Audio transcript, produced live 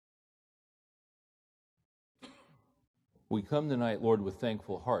We come tonight, Lord, with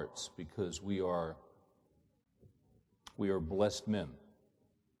thankful hearts because we are blessed men.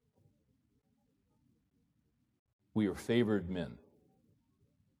 We are favored men.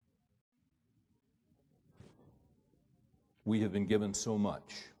 We have been given so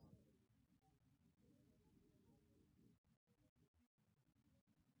much.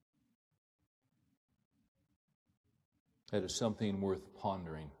 That is something worth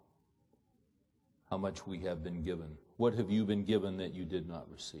pondering, how much we have been given. What have you been given that you did not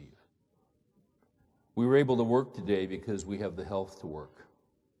receive? We were able to work today because we have the health to work.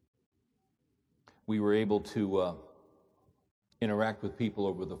 We were able to interact with people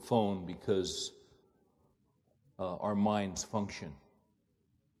over the phone because our minds function.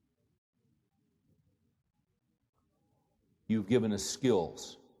 You've given us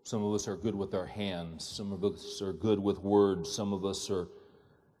skills. Some of us are good with our hands. Some of us are good with words. Some of us are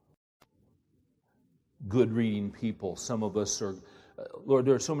good reading people. Some of us are, Lord,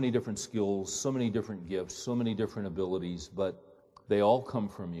 there are so many different skills, so many different gifts, so many different abilities, but they all come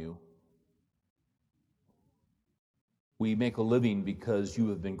from you. We make a living because you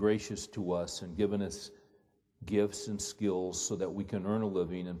have been gracious to us and given us gifts and skills so that we can earn a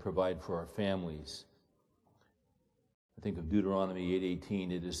living and provide for our families. I think of Deuteronomy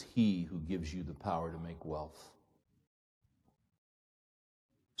 8:18, it is He who gives you the power to make wealth.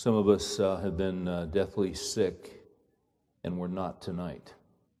 Some of us have been deathly sick, and we're not tonight.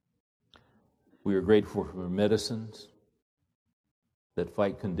 We are grateful for medicines that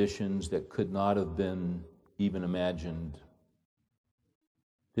fight conditions that could not have been even imagined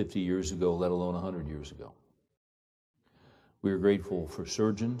 50 years ago, let alone 100 years ago. We are grateful for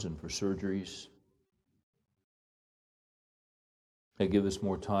surgeons and for surgeries that give us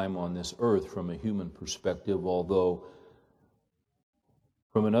more time on this earth from a human perspective, although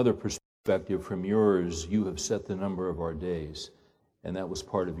from another perspective, from yours, you have set the number of our days, and that was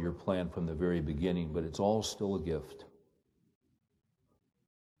part of your plan from the very beginning, but it's all still a gift.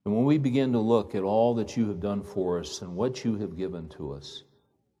 And when we begin to look at all that you have done for us and what you have given to us,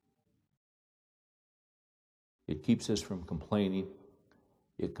 it keeps us from complaining,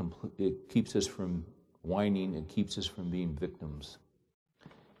 it keeps us from whining, it keeps us from being victims.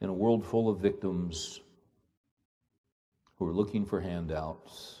 In a world full of victims who are looking for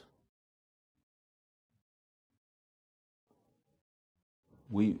handouts,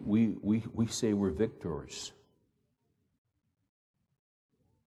 we say we're victors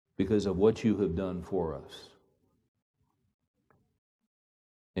because of what you have done for us.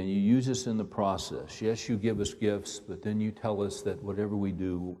 And you use us in the process. Yes, you give us gifts, but then you tell us that whatever we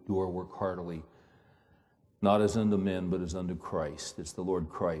do our work heartily, not as unto men, but as unto Christ. It's the Lord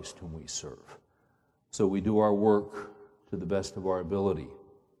Christ whom we serve. So we do our work to the best of our ability.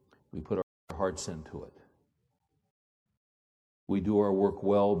 We put our hearts into it. We do our work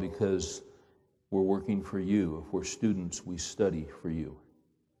well because we're working for you. If we're students, we study for you.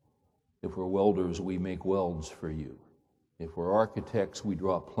 If we're welders, we make welds for you. If we're architects, we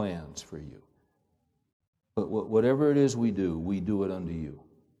draw plans for you. But whatever it is we do it unto you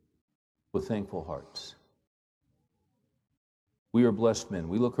with thankful hearts. We are blessed men.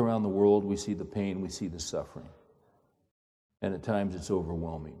 We look around the world, we see the pain, we see the suffering. And at times it's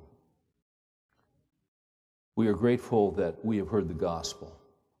overwhelming. We are grateful that we have heard the gospel.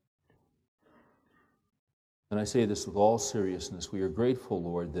 And I say this with all seriousness. We are grateful,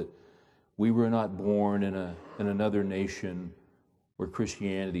 Lord, that we were not born in another nation where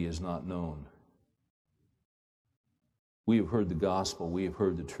Christianity is not known. We have heard the gospel, we have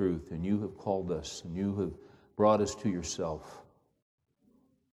heard the truth, and you have called us, and you have brought us to yourself.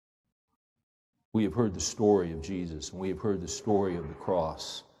 We have heard the story of Jesus, and we have heard the story of the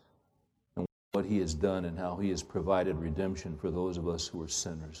cross, and what he has done and how he has provided redemption for those of us who are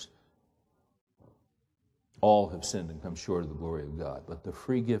sinners. All have sinned and come short of the glory of God, but the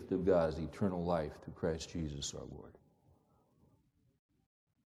free gift of God is eternal life through Christ Jesus our Lord.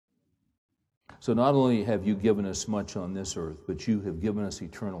 So not only have you given us much on this earth, but you have given us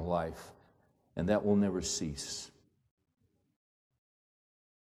eternal life, and that will never cease.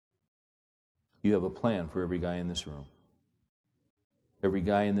 You have a plan for every guy in this room. Every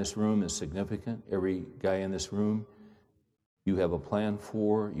guy in this room is significant. Every guy in this room you have a plan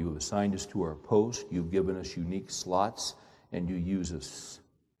for. You have assigned us to our post. You've given us unique slots, and you use us.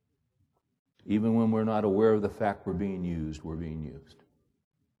 Even when we're not aware of the fact we're being used, we're being used.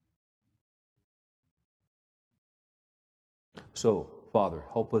 So, Father,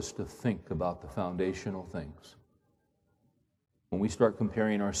 help us to think about the foundational things. When we start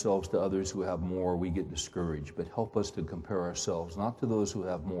comparing ourselves to others who have more, we get discouraged. But help us to compare ourselves not to those who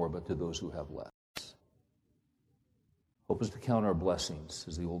have more, but to those who have less. Help us to count our blessings,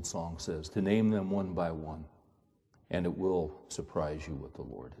 as the old song says, to name them one by one, and it will surprise you what the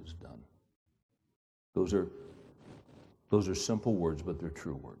Lord has done. Those are simple words, but they're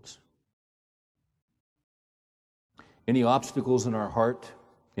true words. Any obstacles in our heart,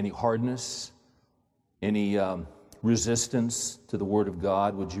 any hardness, any resistance to the Word of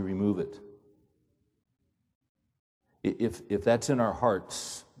God, would you remove it? If that's in our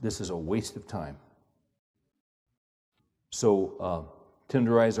hearts, this is a waste of time. So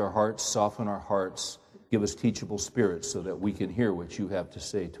tenderize our hearts, soften our hearts, give us teachable spirits so that we can hear what you have to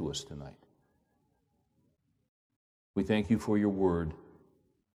say to us tonight. We thank you for your word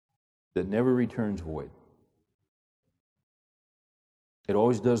that never returns void. It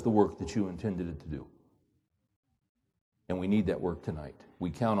always does the work that you intended it to do. And we need that work tonight.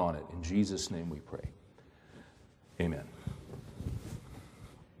 We count on it. In Jesus' name we pray. Amen.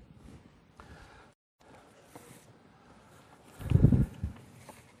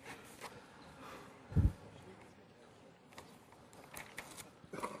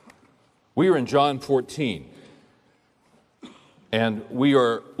 We are in John 14. And we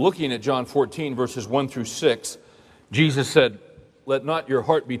are looking at John 14, verses 1 through 6. Jesus said, "Let not your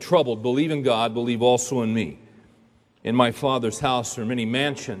heart be troubled. Believe in God, believe also in me. In my Father's house are many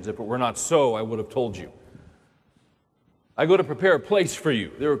mansions. If it were not so, I would have told you. I go to prepare a place for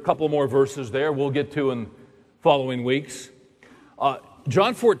you." There are a couple more verses there we'll get to in following weeks.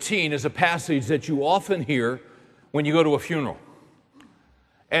 John 14 is a passage that you often hear when you go to a funeral.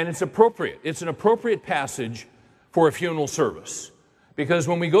 And it's appropriate. It's an appropriate passage for a funeral service. Because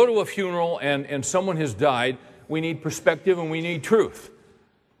when we go to a funeral and someone has died, we need perspective and we need truth.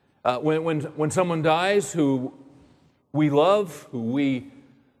 When someone dies who we love, who we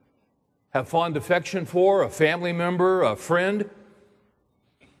have fond affection for, a family member, a friend,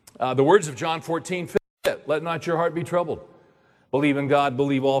 the words of John 14 fit. Let not your heart be troubled. Believe in God,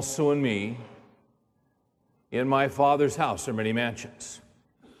 believe also in me. In my Father's house are many mansions.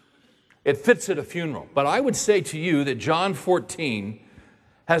 It fits at a funeral. But I would say to you that John 14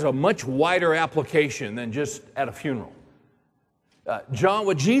 has a much wider application than just at a funeral.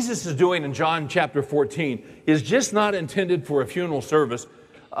 What Jesus is doing in John chapter 14 is just not intended for a funeral service.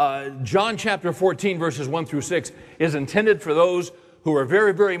 John chapter 14, verses 1 through 6, is intended for those who are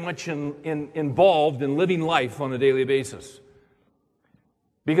very, very much involved in living life on a daily basis.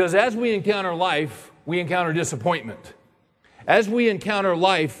 Because as we encounter life, we encounter disappointment. As we encounter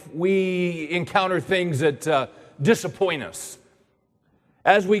life, we encounter things that disappoint us.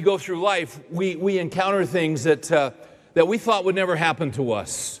 As we go through life, we encounter things that we thought would never happen to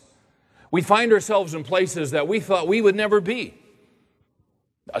us. We find ourselves in places that we thought we would never be.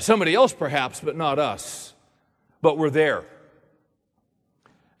 Somebody else perhaps, but not us. But we're there.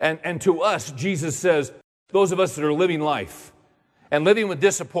 And to us, Jesus says, those of us that are living life and living with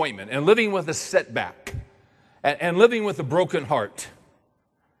disappointment and living with a setback and living with a broken heart.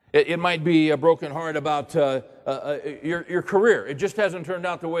 It might be a broken heart about your career. It just hasn't turned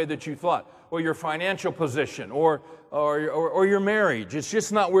out the way that you thought. Or your financial position, or your marriage. It's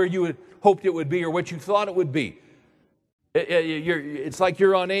just not where you had hoped it would be or what you thought it would be. It's like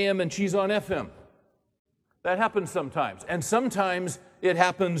you're on AM and she's on FM. That happens sometimes. And sometimes it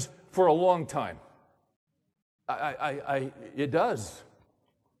happens for a long time. It does.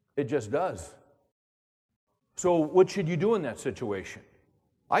 It just does. So what should you do in that situation?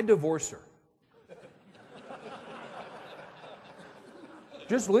 I'd divorce her.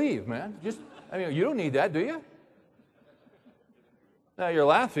 Just leave, man. You don't need that, do you? Now, you're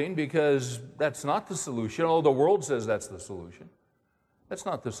laughing because that's not the solution, although the world says that's the solution. That's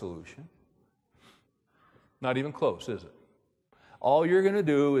not the solution. Not even close, is it? All you're going to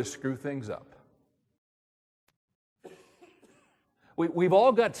do is screw things up. We've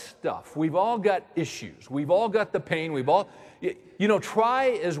all got stuff. We've all got issues. We've all got the pain. Try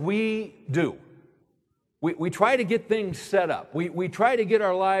as we do. We try to get things set up. We try to get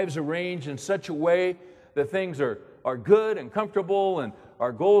our lives arranged in such a way that things are good and comfortable and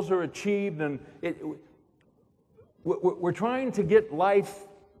our goals are achieved. And we're trying to get life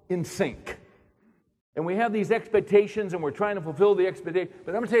in sync. And we have these expectations and we're trying to fulfill the expectation.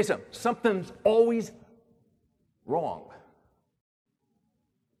 But I'm going to tell you something. Something's always wrong.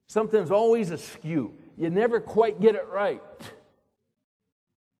 Something's always askew. You never quite get it right.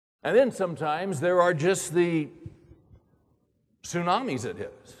 And then sometimes there are just the tsunamis that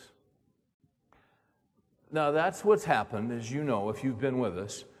hit us. Now that's what's happened, as you know, if you've been with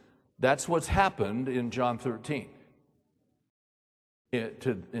us. That's what's happened in John 13.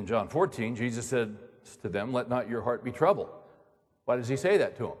 In John 14, Jesus said to them, "Let not your heart be troubled." Why does he say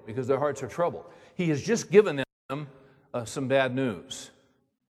that to them? Because their hearts are troubled. He has just given them some bad news.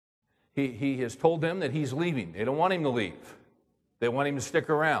 He has told them that he's leaving. They don't want him to leave. They want him to stick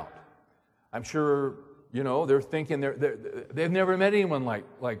around. I'm sure, they're thinking they've never met anyone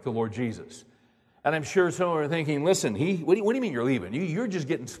like the Lord Jesus. And I'm sure some are thinking, listen, what do you mean you're leaving? You're just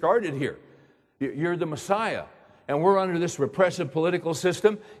getting started here. You're the Messiah. And we're under this repressive political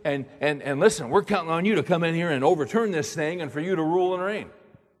system. And listen, we're counting on you to come in here and overturn this thing and for you to rule and reign.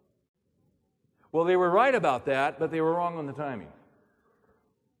 Well, they were right about that, but they were wrong on the timing.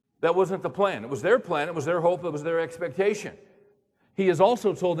 That wasn't the plan. It was their plan. It was their hope. It was their expectation. He has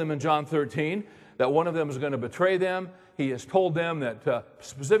also told them in John 13 that one of them is going to betray them. He has told them that,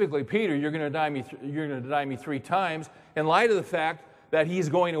 specifically Peter, you're going to deny me 3 times. In light of the fact that he's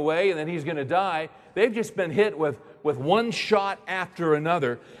going away and that he's going to die, they've just been hit with one shot after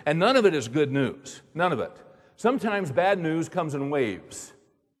another, and none of it is good news. None of it. Sometimes bad news comes in waves.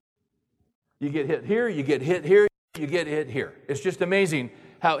 You get hit here, you get hit here, you get hit here. It's just amazing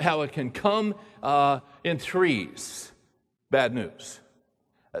how it can come in threes. Bad news.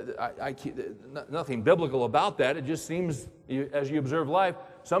 Nothing biblical about that. It just seems, as you observe life,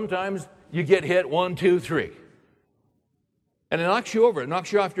 sometimes you get hit 1, 2, 3. And it knocks you over. It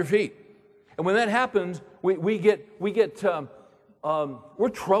knocks you off your feet. And when that happens, we're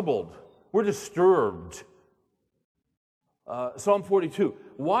troubled. We're disturbed. Psalm 42.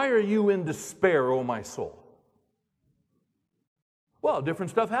 Why are you in despair, O my soul? Well, different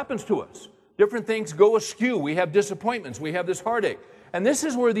stuff happens to us. Different things go askew. We have disappointments. We have this heartache. And this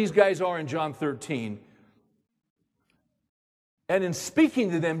is where these guys are in John 13. And in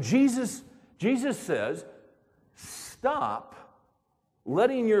speaking to them, Jesus says, stop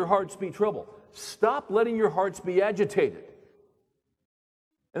letting your hearts be troubled. Stop letting your hearts be agitated.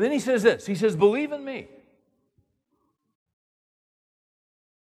 And then he says this. He says, believe in me.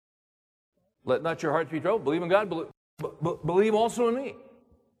 Let not your hearts be troubled. Believe in God. Believe also in me.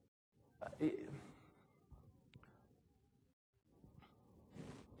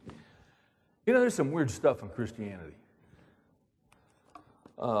 There's some weird stuff in Christianity.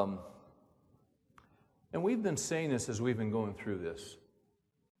 And we've been saying this as we've been going through this.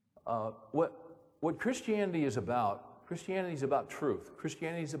 What Christianity is about is about truth.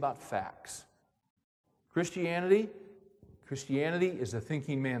 Christianity is about facts. Christianity is a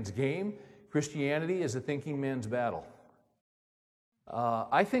thinking man's game. Christianity is a thinking man's battle.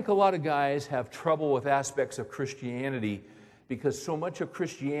 I think a lot of guys have trouble with aspects of Christianity because so much of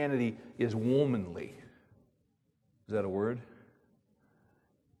Christianity is womanly. Is that a word?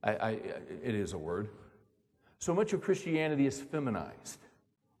 It is a word. So much of Christianity is feminized.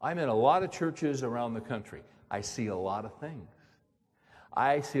 I'm in a lot of churches around the country. I see a lot of things.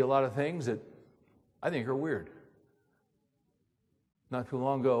 I see a lot of things that I think are weird. Not too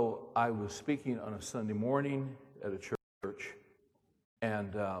long ago, I was speaking on a Sunday morning at a church,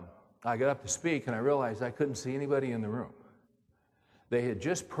 and I got up to speak, and I realized I couldn't see anybody in the room. They had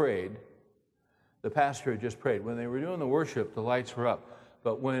just prayed. The pastor had just prayed. When they were doing the worship, the lights were up.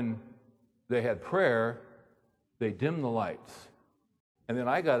 But when they had prayer, they dimmed the lights. And then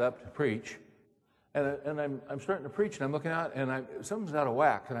I got up to preach, and I'm starting to preach, and I'm looking out, and something's out of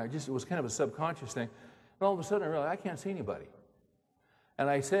whack, and it was kind of a subconscious thing. And all of a sudden, I realized I can't see anybody. And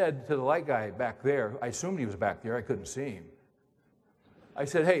I said to the light guy back there, I assumed he was back there, I couldn't see him. I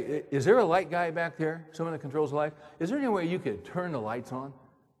said, hey, is there a light guy back there, someone that controls the light? Is there any way you could turn the lights on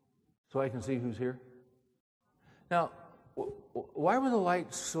so I can see who's here? Now, why were the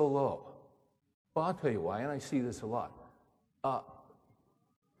lights so low? Well, I'll tell you why, and I see this a lot.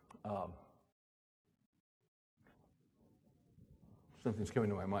 Something's coming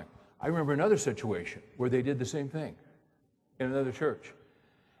to my mind. I remember another situation where they did the same thing in another church.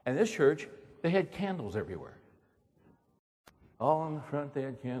 And this church, they had candles everywhere. All in the front, they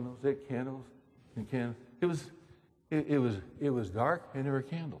had candles and candles. It was dark, and there were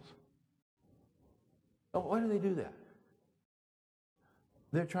candles. Oh, why do they do that?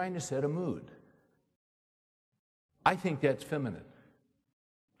 They're trying to set a mood. I think that's feminine,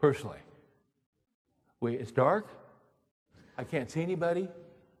 personally. It's dark. I can't see anybody.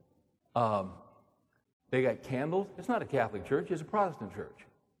 They got candles. It's not a Catholic church. It's a Protestant church.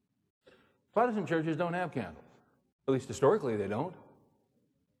 Protestant churches don't have candles. At least historically they don't.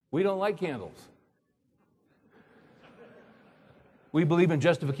 We don't like candles. We believe in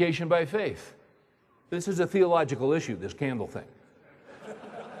justification by faith. This is a theological issue, this candle thing.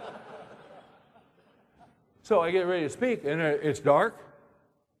 So I get ready to speak, and it's dark.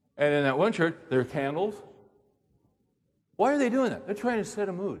 And in that one church, there are candles. Why are they doing that? They're trying to set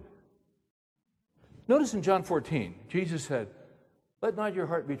a mood. Notice in John 14, Jesus said, let not your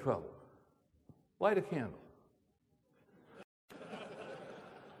heart be troubled. Light a candle.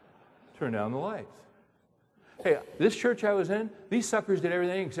 turn down the lights. Hey, this church I was in, these suckers did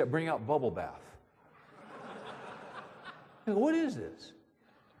everything except bring out bubble bath. I go, what is this?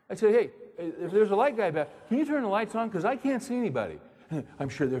 I said, hey, if there's a light guy back, can you turn the lights on? Because I can't see anybody. I'm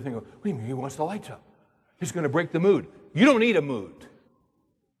sure they're thinking, what do you mean he wants the lights up? He's going to break the mood. You don't need a mood.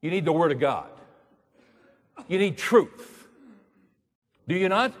 You need the Word of God. You need truth. Do you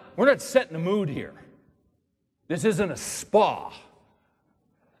not? We're not setting a mood here. This isn't a spa.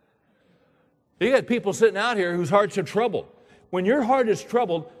 You got people sitting out here whose hearts are troubled. When your heart is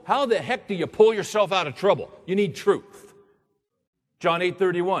troubled, how the heck do you pull yourself out of trouble? You need truth. John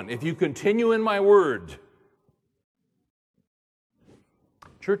 8:31, if you continue in my word.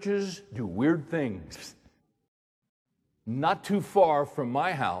 Churches do weird things. Not too far from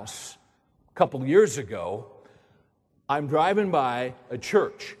my house, a couple years ago, I'm driving by a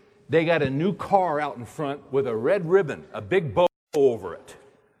church. They got a new car out in front with a red ribbon, a big bow over it.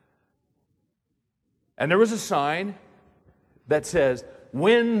 And there was a sign that says,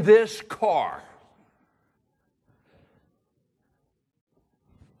 win this car.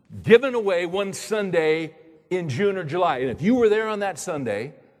 Given away one Sunday in June or July. And if you were there on that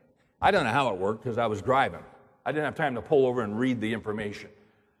Sunday, I don't know how it worked because I was driving. I didn't have time to pull over and read the information.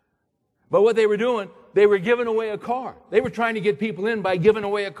 But what they were doing, they were giving away a car. They were trying to get people in by giving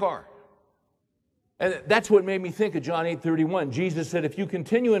away a car. And that's what made me think of John 8:31. Jesus said, if you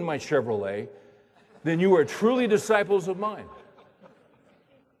continue in my Chevrolet, then you are truly disciples of mine.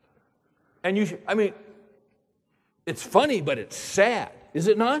 And it's funny, but it's sad, is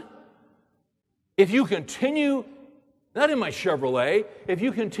it not? If you continue, not in my Chevrolet, if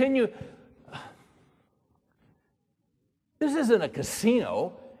you continue, this isn't a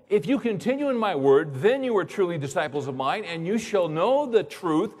casino. If you continue in my word, then you are truly disciples of mine, and you shall know the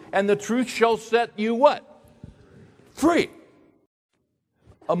truth, and the truth shall set you what? Free.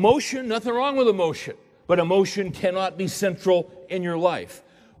 Emotion, nothing wrong with emotion, but emotion cannot be central in your life.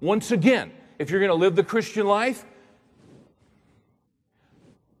 Once again, if you're going to live the Christian life,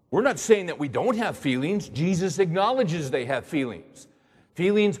 we're not saying that we don't have feelings. Jesus acknowledges they have feelings.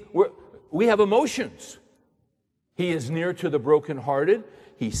 We have emotions. He is near to the brokenhearted.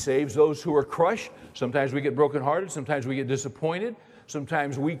 He saves those who are crushed. Sometimes we get brokenhearted. Sometimes we get disappointed.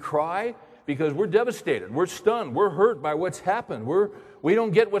 Sometimes we cry because we're devastated. We're stunned. We're hurt by what's happened. We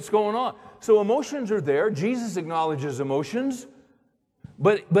don't get what's going on. So emotions are there. Jesus acknowledges emotions.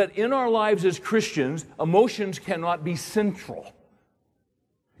 But in our lives as Christians, emotions cannot be central.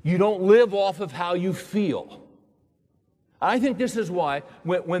 You don't live off of how you feel. I think this is why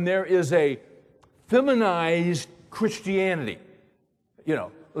when there is a feminized Christianity,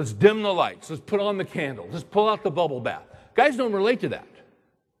 let's dim the lights, let's put on the candle, let's pull out the bubble bath. Guys don't relate to that.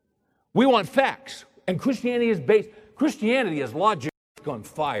 We want facts. And Christianity is logic on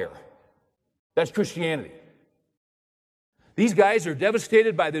fire. That's Christianity. These guys are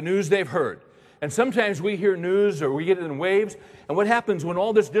devastated by the news they've heard. And sometimes we hear news or we get it in waves. And what happens when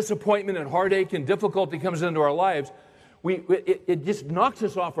all this disappointment and heartache and difficulty comes into our lives, it just knocks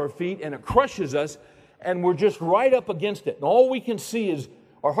us off our feet and it crushes us. And we're just right up against it. And all we can see is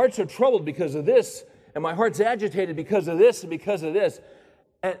our hearts are troubled because of this. And my heart's agitated because of this and because of this.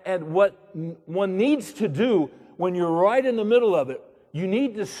 And what one needs to do when you're right in the middle of it, you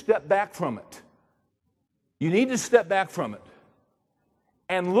need to step back from it. You need to step back from it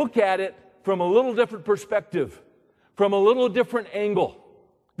and look at it from a little different perspective, from a little different angle.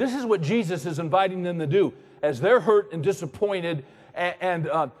 This is what Jesus is inviting them to do as they're hurt and disappointed and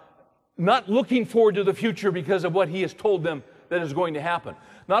not looking forward to the future because of what he has told them that is going to happen.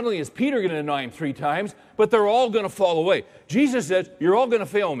 Not only is Peter going to deny him 3 times, but they're all going to fall away. Jesus says, you're all going to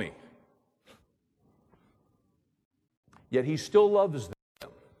fail me. Yet he still loves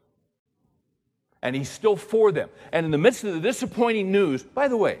them. And he's still for them. And in the midst of the disappointing news, by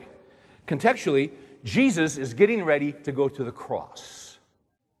the way, contextually, Jesus is getting ready to go to the cross.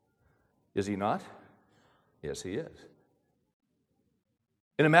 Is he not? Yes, he is.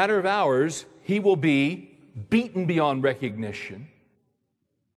 In a matter of hours, he will be beaten beyond recognition,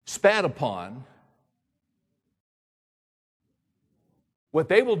 spat upon. What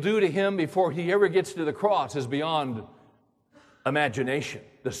they will do to him before he ever gets to the cross is beyond imagination.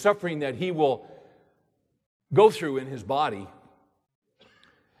 The suffering that he will go through in his body.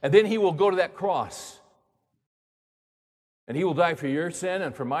 And then he will go to that cross. And he will die for your sin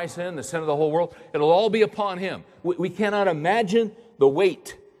and for my sin, the sin of the whole world. It'll all be upon him. We cannot imagine the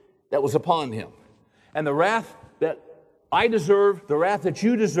weight that was upon him. And the wrath that I deserve, the wrath that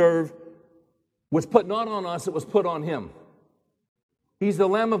you deserve, was put not on us, it was put on him. He's the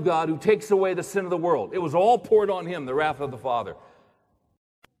Lamb of God who takes away the sin of the world. It was all poured on him, the wrath of the Father.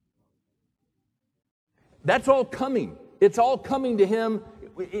 That's all coming. It's all coming to him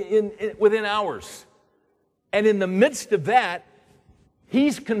within hours. And in the midst of that,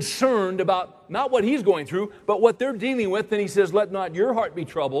 he's concerned about not what he's going through, but what they're dealing with. And he says, let not your heart be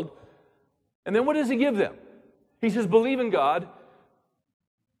troubled. And then what does he give them? He says, believe in God.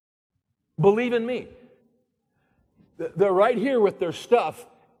 Believe in me. They're right here with their stuff.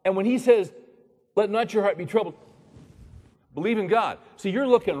 And when he says, let not your heart be troubled, believe in God. See, you're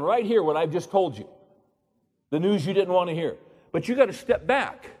looking right here what I've just told you. The news you didn't want to hear. But you got to step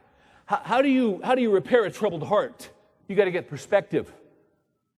back. How do you repair a troubled heart? You got to get perspective.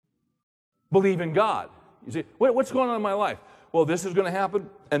 Believe in God. You say, what's going on in my life? Well, this is going to happen,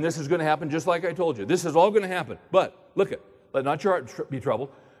 and this is going to happen just like I told you. This is all going to happen. But look at, let not your heart be troubled.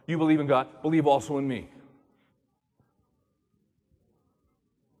 You believe in God. Believe also in me.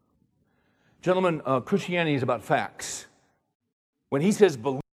 Gentlemen, Christianity is about facts. When he says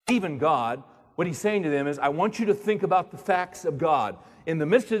believe in God, what he's saying to them is, I want you to think about the facts of God. In the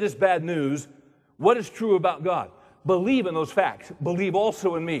midst of this bad news, what is true about God? Believe in those facts. Believe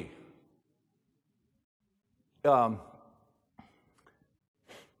also in me. For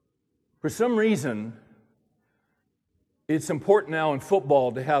some reason, it's important now in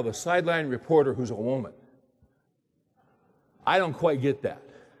football to have a sideline reporter who's a woman. I don't quite get that.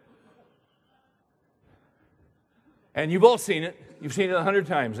 And you've all seen it. You've seen it 100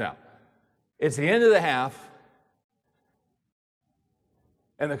 times now. It's the end of the half,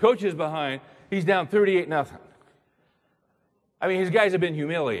 and the coach is behind. He's down 38-0. I mean, his guys have been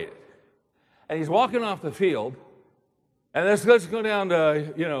humiliated. And he's walking off the field, and let's go down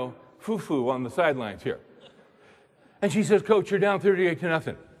to, foo-foo on the sidelines here. And she says, Coach, you're down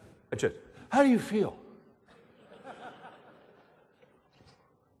 38-0. I said, how do you feel?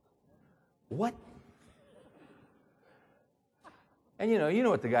 What? And you know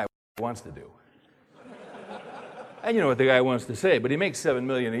what the guy wants to do. And you know what the guy wants to say, but he makes $7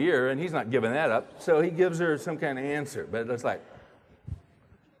 million a year, and he's not giving that up. So he gives her some kind of answer. But it's like,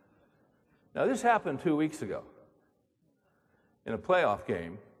 now this happened 2 weeks ago in a playoff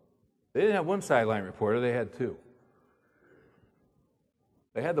game. They didn't have one sideline reporter; they had two.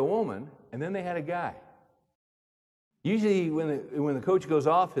 They had the woman, and then they had a guy. Usually, when the coach goes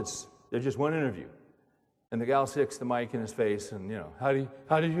off, there's just one interview. And the gal sticks the mic in his face, and, how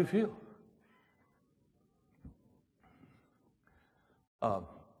did you feel?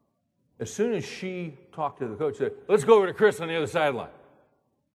 As soon as she talked to the coach, she said, let's go over to Chris on the other sideline.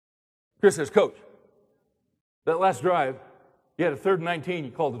 Chris says, Coach, that last drive, you had a 3rd and 19,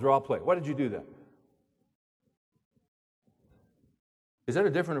 you called the draw play. Why did you do that? Is that a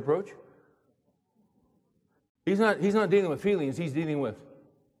different approach? He's not dealing with feelings, he's dealing with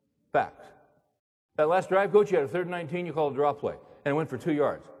facts. That last drive, Coach, you had a 3rd and 19, you called a draw play, and it went for 2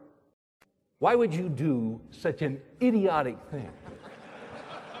 yards. Why would you do such an idiotic thing?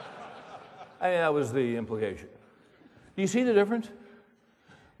 I mean, that was the implication. Do you see the difference?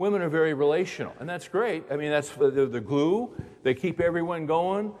 Women are very relational, and that's great. I mean, that's the glue. They keep everyone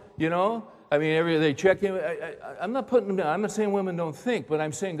going, I mean, they check in. I'm not putting them down. I'm not saying women don't think, but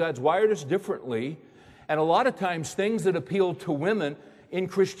I'm saying God's wired us differently. And a lot of times, things that appeal to women in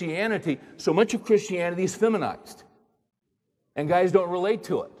Christianity, so much of Christianity is feminized. And guys don't relate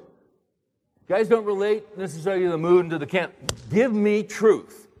to it. Guys don't relate necessarily to the mood and to the camp. Give me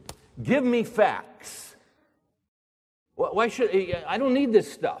truth. Give me facts. Why should I don't need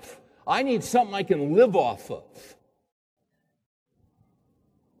this stuff. I need something I can live off of.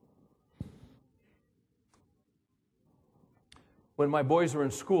 When my boys were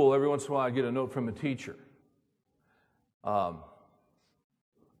in school, every once in a while I'd get a note from a teacher. I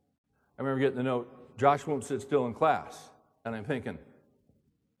remember getting the note, Josh won't sit still in class. And I'm thinking,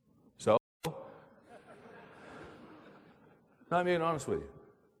 so? No, I'm being honest with you.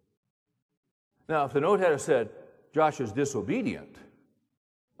 Now, if the note had said, Josh is disobedient,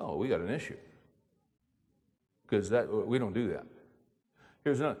 we got an issue. Because we don't do that.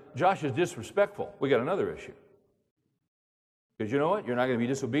 Here's another. Josh is disrespectful. We got another issue. Because you know what? You're not going to be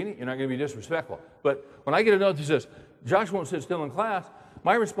disobedient. You're not going to be disrespectful. But when I get a note that says, Josh won't sit still in class,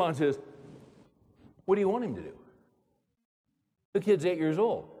 my response is, what do you want him to do? The kid's 8 years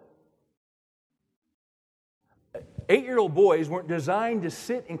old. 8-year-old boys weren't designed to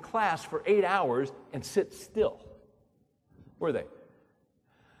sit in class for 8 hours and sit still. Were they?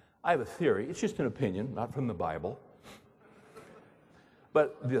 I have a theory. It's just an opinion, not from the Bible.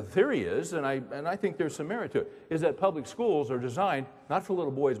 But the theory is, and I think there's some merit to it, is that public schools are designed not for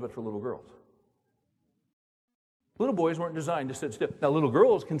little boys, but for little girls. Little boys weren't designed to sit still. Now, little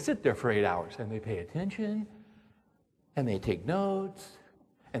girls can sit there for 8 hours, and they pay attention, and they take notes,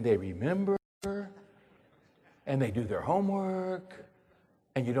 and they remember. and they do their homework,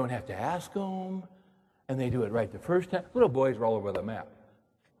 and you don't have to ask them, and they do it right the first time. Little boys are all over the map.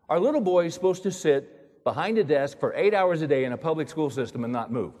 Are little boys supposed to sit behind a desk for 8 hours a day in a public school system and not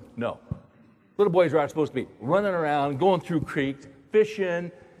move? No. Little boys are supposed to be running around, going through creeks,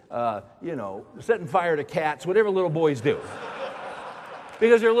 fishing, setting fire to cats, whatever little boys do.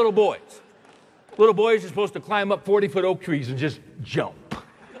 Because they're little boys. Little boys are supposed to climb up 40-foot oak trees and just jump.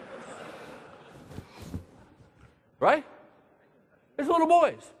 Right? It's little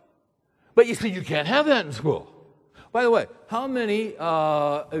boys. But you see, you can't have that in school. By the way, how many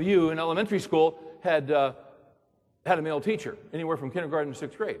of you in elementary school had a male teacher, anywhere from kindergarten to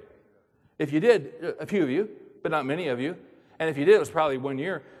 6th grade? If you did, a few of you, but not many of you. And if you did, it was probably 1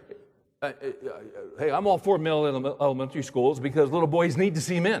 year. Hey, I'm all for male elementary schools because little boys need to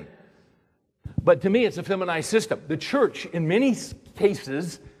see men. But to me, it's a feminized system. The church, in many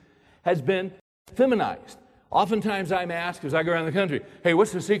cases, has been feminized. Oftentimes I'm asked, as I go around the country, hey,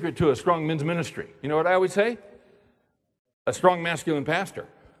 what's the secret to a strong men's ministry? You know what I always say? A strong masculine pastor.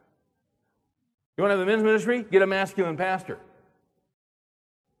 You want to have a men's ministry? Get a masculine pastor.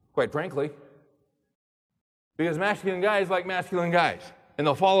 Quite frankly. Because masculine guys like masculine guys. And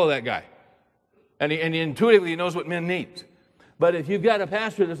they'll follow that guy. And he intuitively knows what men need. But if you've got a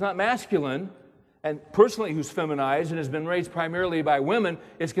pastor that's not masculine, and personally who's feminized and has been raised primarily by women,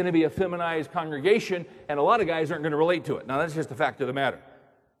 it's going to be a feminized congregation, and a lot of guys aren't going to relate to it. Now, that's just a fact of the matter.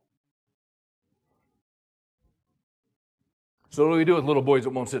 So what do we do with little boys that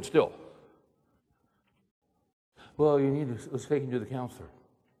won't sit still? Well, let's take him to the counselor.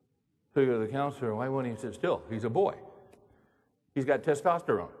 So you go to the counselor, why won't he sit still? He's a boy. He's got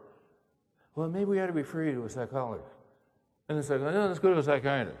testosterone. Well, maybe we ought to refer you to a psychologist. And the psychologist, no, let's go to a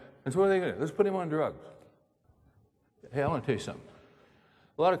psychiatrist. And so what are they going to do? Let's put him on drugs. Hey, I want to tell you something.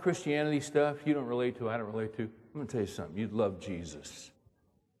 A lot of Christianity stuff you don't relate to, I don't relate to. I'm going to tell you something. You'd love Jesus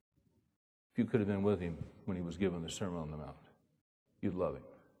if you could have been with him when he was given the Sermon on the Mount. You'd love him,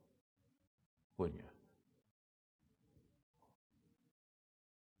 wouldn't you?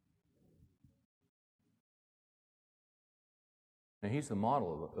 Now, he's the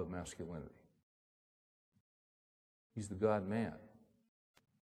model of masculinity. He's the God-man.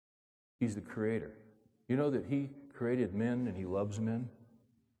 He's the creator. You know that he created men and he loves men?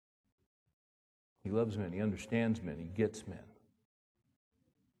 He loves men. He understands men. He gets men.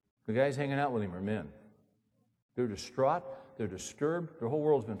 The guys hanging out with him are men. They're distraught. They're disturbed. Their whole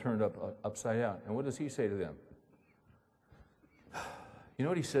world's been turned upside down. And what does he say to them? You know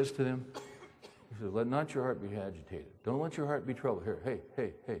what he says to them? He says, let not your heart be agitated. Don't let your heart be troubled. Here,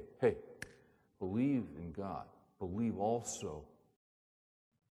 hey. Believe in God. Believe also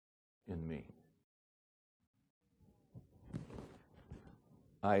in me.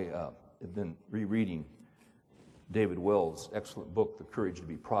 I have been rereading David Wells' excellent book, The Courage to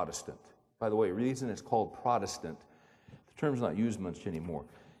be Protestant. By the way, the reason it's called Protestant, the term's not used much anymore.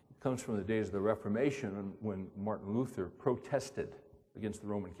 It comes from the days of the Reformation when Martin Luther protested against the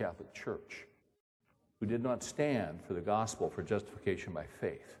Roman Catholic Church, who did not stand for the gospel for justification by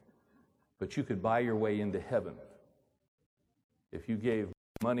faith. But you could buy your way into heaven. If you gave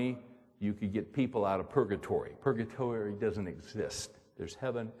money, you could get people out of purgatory. Purgatory doesn't exist. There's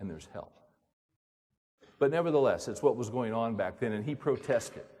heaven and there's hell. But nevertheless, it's what was going on back then, and he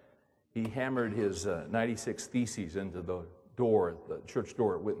protested. He hammered his 96 Theses into the church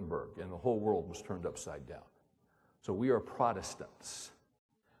door at Wittenberg, and the whole world was turned upside down. So we are Protestants.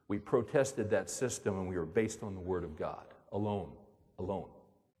 We protested that system, and we were based on the Word of God, alone.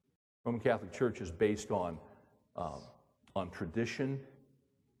 Roman Catholic Church is based on tradition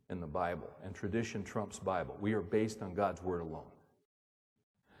and the Bible, and tradition trumps Bible. We are based on God's Word alone.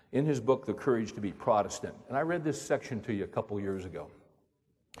 In his book, The Courage to be Protestant, and I read this section to you a couple years ago,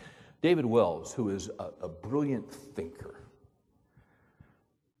 David Wells, who is a brilliant thinker,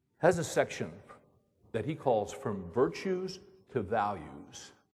 has a section that he calls From Virtues to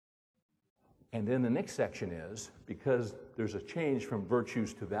Values. And then the next section is, because there's a change from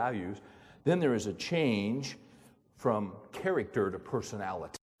virtues to values, then there is a change from character to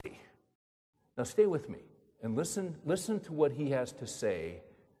personality. Now stay with me and listen to what he has to say,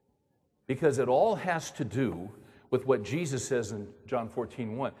 because it all has to do with what Jesus says in John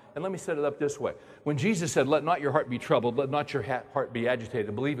 14:1. And let me set it up this way. When Jesus said, let not your heart be troubled, let not your heart be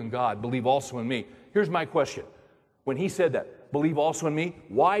agitated, believe in God, believe also in me. Here's my question. When he said that, believe also in me,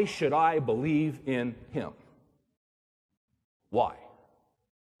 why should I believe in him? Why?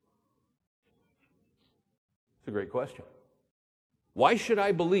 It's a great question. Why should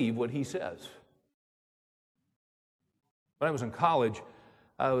I believe what he says? When I was in college,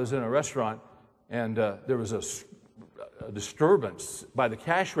 I was in a restaurant, and there was a disturbance by the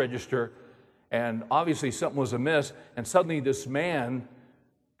cash register, and obviously something was amiss, and suddenly this man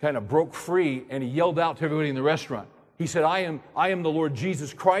kind of broke free, and he yelled out to everybody in the restaurant. He said, I am the Lord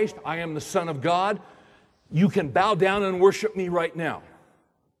Jesus Christ. I am the Son of God. You can bow down and worship me right now.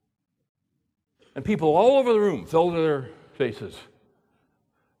 And people all over the room fell to their faces.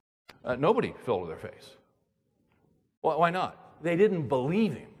 Nobody fell to their face. Why not? They didn't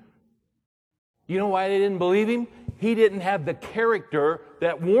believe him. You know why they didn't believe him? He didn't have the character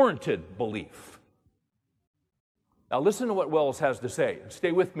that warranted belief. Now listen to what Wells has to say.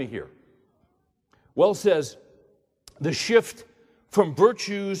 Stay with me here. Wells says, the shift from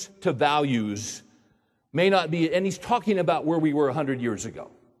virtues to values may not be, and he's talking about where we were 100 years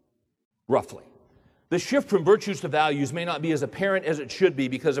ago, roughly. The shift from virtues to values may not be as apparent as it should be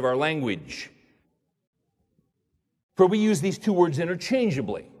because of our language. For we use these two words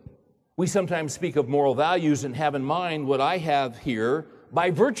interchangeably. We sometimes speak of moral values and have in mind what I have here by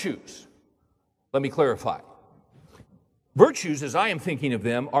virtues. Let me clarify. Virtues, as I am thinking of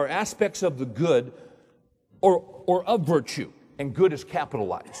them, are aspects of the good or of virtue, and good is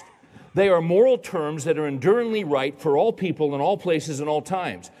capitalized. They are moral terms that are enduringly right for all people in all places and all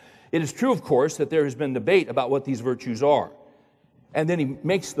times. It is true, of course, that there has been debate about what these virtues are. And then he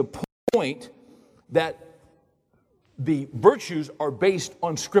makes the point that the virtues are based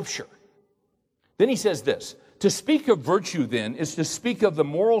on Scripture. Then he says this, to speak of virtue then is to speak of the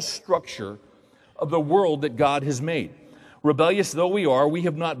moral structure of the world that God has made. Rebellious though we are, we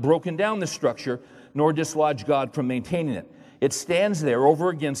have not broken down the structure nor dislodged God from maintaining it. It stands there over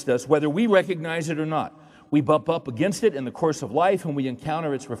against us, whether we recognize it or not. We bump up against it in the course of life, and we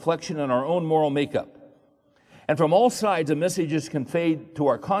encounter its reflection in our own moral makeup. And from all sides, a message is conveyed to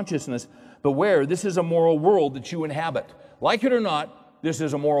our consciousness, beware, this is a moral world that you inhabit. Like it or not, this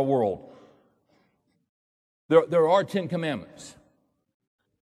is a moral world. There are 10 commandments.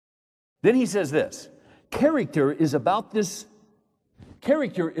 Then he says this, character is about the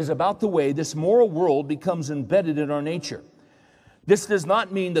way this moral world becomes embedded in our nature. This does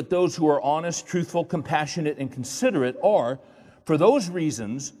not mean that those who are honest, truthful, compassionate, and considerate are, for those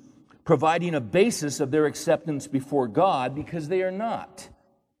reasons, providing a basis of their acceptance before God, because they are not.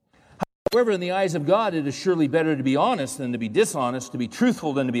 However, in the eyes of God, it is surely better to be honest than to be dishonest, to be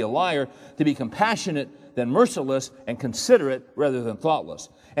truthful than to be a liar, to be compassionate than merciless, and considerate rather than thoughtless.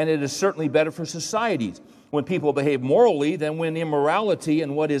 And it is certainly better for societies when people behave morally than when immorality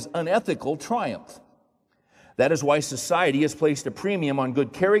and what is unethical triumph. That is why society has placed a premium on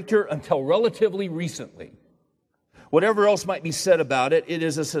good character until relatively recently. Whatever else might be said about it, it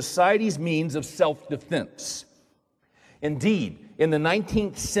is a society's means of self-defense. Indeed, in the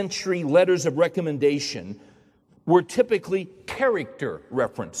 19th century, letters of recommendation were typically character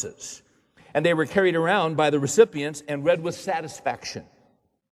references, and they were carried around by the recipients and read with satisfaction.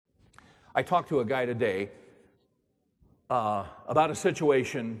 I talked to a guy today about a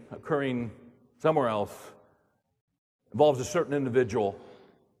situation occurring somewhere else, involves a certain individual,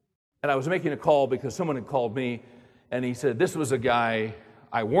 and I was making a call because someone had called me, and he said, this was a guy,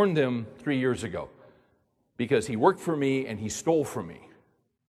 I warned him 3 years ago, because he worked for me and he stole from me.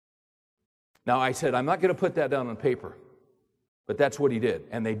 Now I said, I'm not going to put that down on paper, but that's what he did.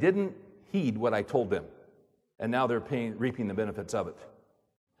 And they didn't heed what I told them, and now they're reaping the benefits of it.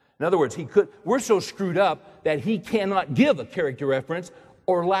 In other words, we're so screwed up that he cannot give a character reference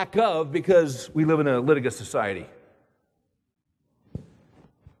or lack of, because we live in a litigious society.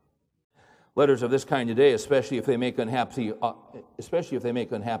 Letters of this kind today, especially if they make unhappy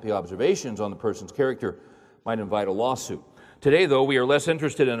observations on the person's character, might invite a lawsuit. Today, though, we are less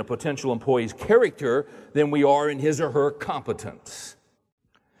interested in a potential employee's character than we are in his or her competence.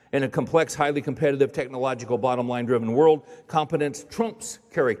 In a complex, highly competitive, technological, bottom-line driven world, competence trumps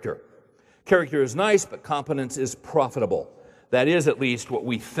character. Character is nice, but competence is profitable. That is at least what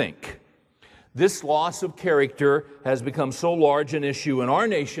we think. This loss of character has become so large an issue in our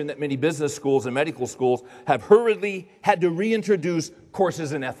nation that many business schools and medical schools have hurriedly had to reintroduce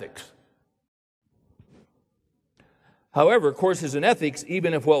courses in ethics. However, courses in ethics,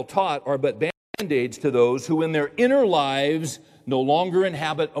 even if well taught, are but band-aids to those who in their inner lives no longer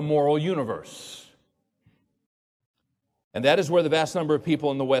inhabit a moral universe. And that is where the vast number of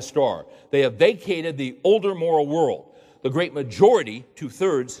people in the West are. They have vacated the older moral world. The great majority,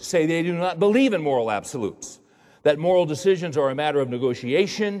 2/3, say they do not believe in moral absolutes, that moral decisions are a matter of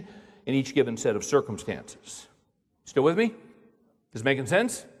negotiation in each given set of circumstances. Still with me? Is this making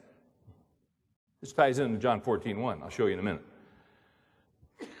sense? This ties into John 14:1. I'll show you in a minute.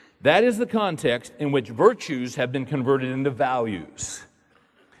 That is the context in which virtues have been converted into values.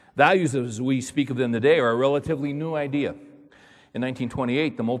 Values, as we speak of them today, are a relatively new idea. In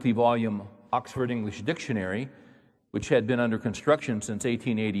 1928, the multi-volume Oxford English Dictionary, which had been under construction since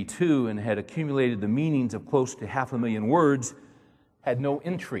 1882 and had accumulated the meanings of close to 500,000 words, had no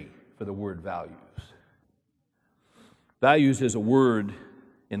entry for the word values. Values is a word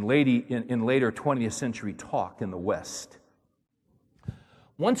in later 20th century talk in the West.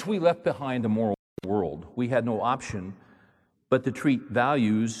 Once we left behind a moral world, we had no option but to treat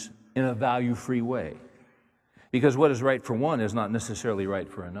values in a value-free way. Because what is right for one is not necessarily right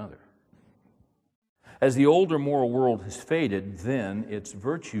for another. As the older moral world has faded, then its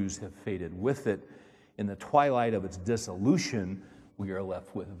virtues have faded with it. In the twilight of its dissolution, we are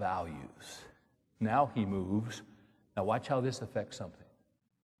left with values. Now he moves. Now watch how this affects something.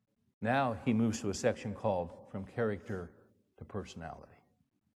 Now he moves to a section called From Character to Personality.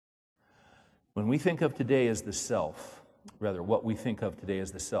 When we think of today as the self, what we think of today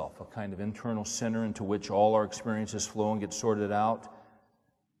as the self, a kind of internal center into which all our experiences flow and get sorted out,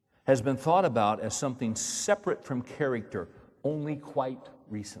 has been thought about as something separate from character only quite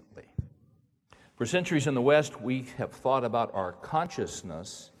recently. For centuries in the West, we have thought about our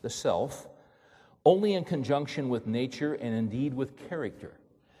consciousness, the self, only in conjunction with nature and indeed with character.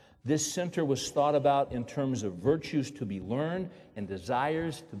 This center was thought about in terms of virtues to be learned and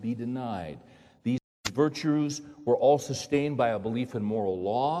desires to be denied. These virtues were all sustained by a belief in moral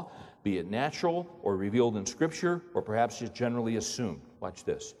law, be it natural or revealed in Scripture, or perhaps just generally assumed. Watch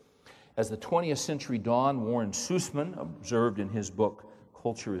this. As the 20th century dawned, Warren Sussman observed in his book,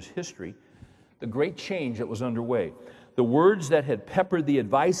 Culture is History, the great change that was underway. The words that had peppered the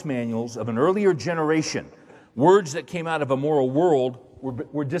advice manuals of an earlier generation, words that came out of a moral world,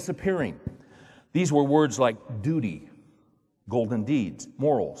 were disappearing. These were words like duty, golden deeds,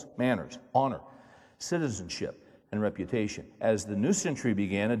 morals, manners, honor, citizenship, and reputation. As the new century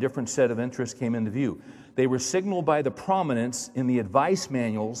began, a different set of interests came into view. They were signaled by the prominence in the advice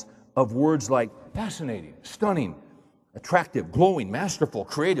manuals of words like fascinating, stunning, attractive, glowing, masterful,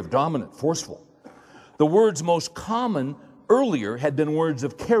 creative, dominant, forceful. The words most common earlier had been words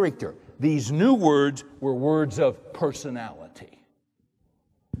of character. These new words were words of personality.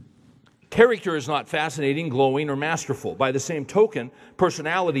 Character is not fascinating, glowing, or masterful. By the same token,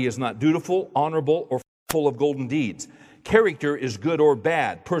 personality is not dutiful, honorable, or full of golden deeds. Character is good or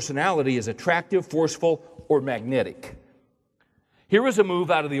bad. Personality is attractive, forceful, or magnetic. Here is a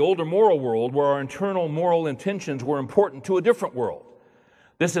move out of the older moral world where our internal moral intentions were important to a different world.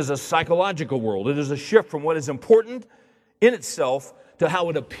 This is a psychological world. It is a shift from what is important in itself to how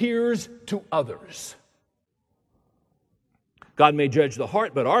it appears to others. God may judge the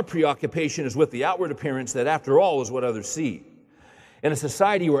heart, but our preoccupation is with the outward appearance that, after all, is what others see. In a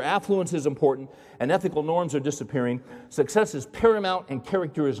society where affluence is important and ethical norms are disappearing, success is paramount and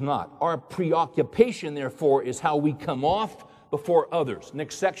character is not. Our preoccupation, therefore, is how we come off before others.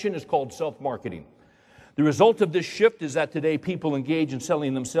 Next section is called self-marketing. The result of this shift is that today people engage in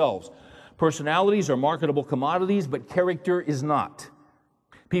selling themselves. Personalities are marketable commodities, but character is not.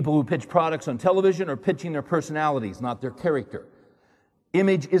 People who pitch products on television are pitching their personalities, not their character.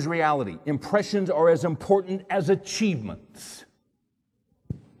 Image is reality. Impressions are as important as achievements.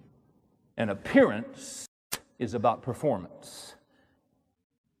 And appearance is about performance.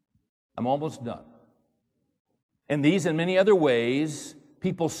 I'm almost done. In these and many other ways,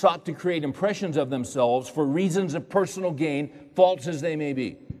 people sought to create impressions of themselves for reasons of personal gain, false as they may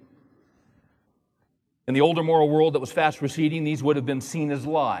be. In the older moral world that was fast receding, these would have been seen as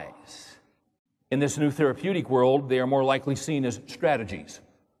lies. In this new therapeutic world, they are more likely seen as strategies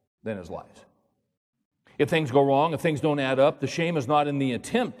than as lies. If things go wrong, if things don't add up, the shame is not in the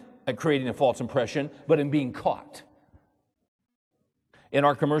attempt at creating a false impression, but in being caught. In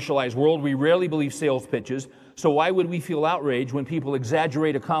our commercialized world, we rarely believe sales pitches, so why would we feel outraged when people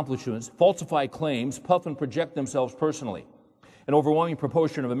exaggerate accomplishments, falsify claims, puff and project themselves personally? An overwhelming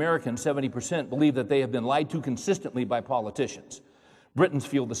proportion of Americans, 70%, believe that they have been lied to consistently by politicians. Britons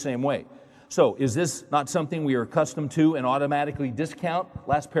feel the same way. So, is this not something we are accustomed to and automatically discount?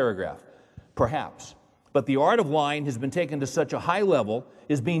 Last paragraph. Perhaps. But the art of lying has been taken to such a high level,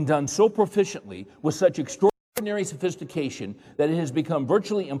 is being done so proficiently, with such extraordinary sophistication, that it has become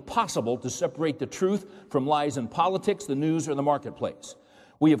virtually impossible to separate the truth from lies in politics, the news, or the marketplace.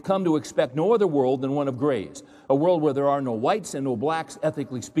 We have come to expect no other world than one of grays, a world where there are no whites and no blacks,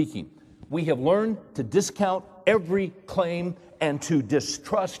 ethically speaking. We have learned to discount every claim and to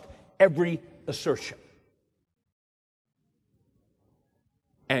distrust every assertion.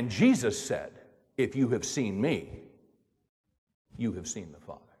 And Jesus said, "If you have seen me, you have seen the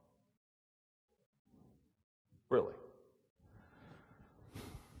Father." Really.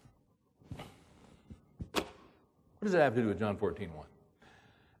 What does that have to do with John 14:1?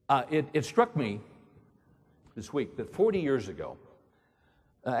 It struck me this week that 40 years ago,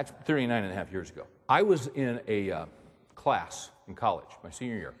 actually 39 and a half years ago, I was in a class in college, my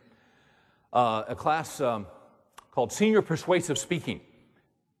senior year, a class called Senior Persuasive Speaking.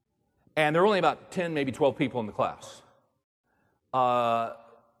 And there were only about 10, maybe 12 people in the class. A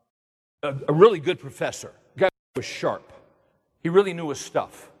really good professor. The guy was sharp. He really knew his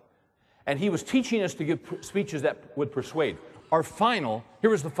stuff. And he was teaching us to give speeches that would persuade. Our final, here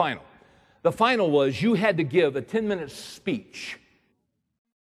was the final. The final was you had to give a 10-minute speech.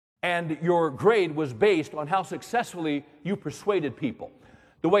 And your grade was based on how successfully you persuaded people.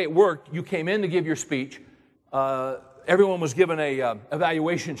 The way it worked, you came in to give your speech. Everyone was given a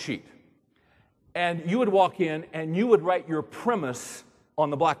evaluation sheet. And you would walk in and you would write your premise on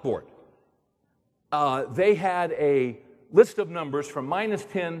the blackboard. They had a list of numbers from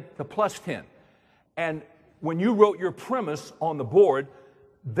 -10 to +10. And when you wrote your premise on the board,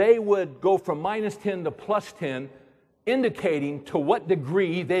 they would go from -10 to +10, indicating to what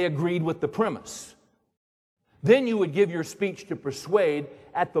degree they agreed with the premise. Then you would give your speech to persuade.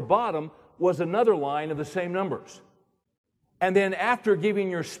 At the bottom was another line of the same numbers. And then after giving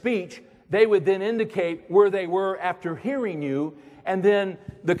your speech, they would then indicate where they were after hearing you, and then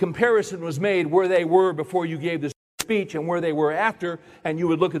the comparison was made where they were before you gave the speech and where they were after, and you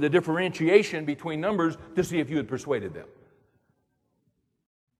would look at the differentiation between numbers to see if you had persuaded them.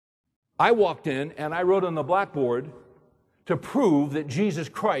 I walked in and I wrote on the blackboard to prove that Jesus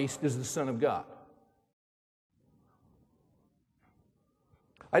Christ is the Son of God.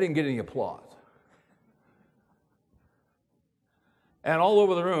 I didn't get any applause. And all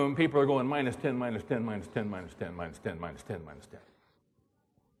over the room, people are going -10, -10, -10, -10, -10, -10, -10,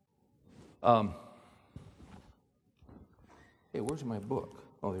 -10. Hey, where's my book?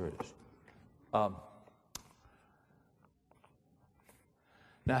 Oh, there it is.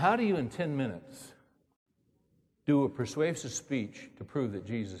 Now, how do you in 10 minutes do a persuasive speech to prove that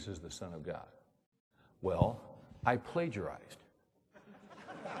Jesus is the Son of God? Well, I plagiarized.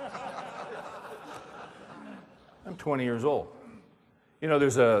 I'm 20 years old. You know,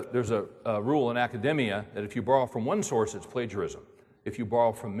 there's a rule in academia that if you borrow from one source, it's plagiarism. If you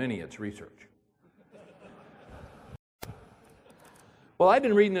borrow from many, it's research. Well, I've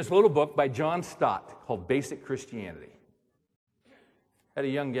been reading this little book by John Stott called Basic Christianity. Had a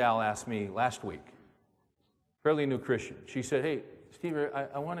young gal ask me last week, fairly new Christian. She said, "Hey, Steve,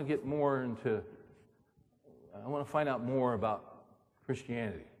 I want to get more into, I want to find out more about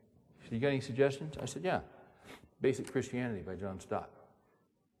Christianity." She said, "You got any suggestions?" I said, "Yeah, Basic Christianity by John Stott."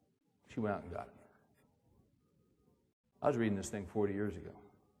 She went out and got it. I was reading this thing 40 years ago.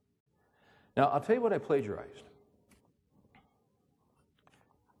 Now, I'll tell you what I plagiarized.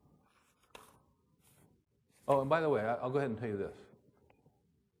 Oh, and by the way, I'll go ahead and tell you this.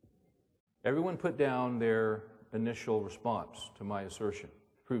 Everyone put down their initial response to my assertion,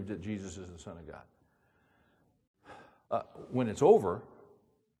 proved that Jesus is the Son of God. When it's over,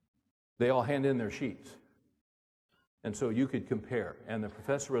 they all hand in their sheets. And so you could compare. And the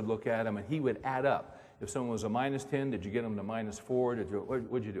professor would look at them, and he would add up. If someone was a -10, did you get them to -4?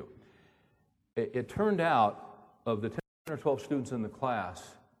 What'd you do? It turned out, of the 10 or 12 students in the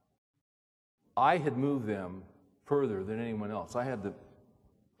class, I had moved them further than anyone else. I had the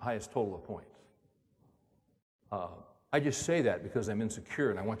highest total of points. I just say that because I'm insecure,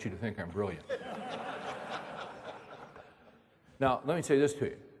 and I want you to think I'm brilliant. Now, let me say this to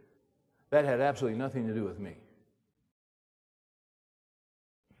you. That had absolutely nothing to do with me.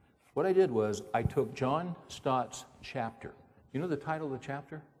 What I did was I took John Stott's chapter. You know the title of the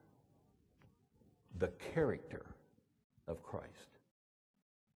chapter? The Character of Christ.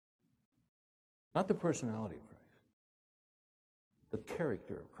 Not the personality of Christ. The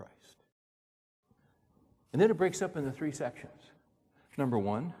character of Christ. And then it breaks up into 3 sections. Number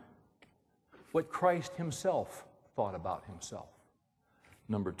 1, what Christ himself thought about himself.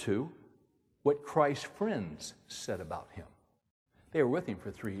 Number 2, what Christ's friends said about him. They were with him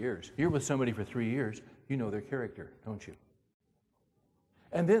for 3 years. You're with somebody for 3 years, you know their character, don't you?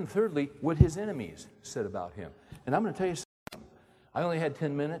 And then thirdly, what his enemies said about him. And I'm going to tell you something. I only had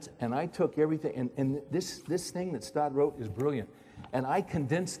 10 minutes, and I took everything, and this thing that Stott wrote is brilliant. And I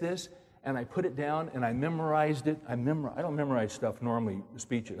condensed this, and I put it down, and I memorized it. I don't memorize stuff normally,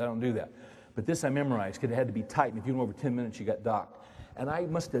 speeches. I don't do that. But this I memorized because it had to be tight, and if you went over 10 minutes, you got docked. And I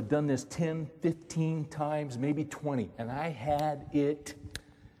must have done this 10, 15 times, maybe 20, and I had it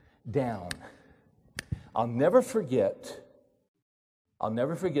down. I'll never forget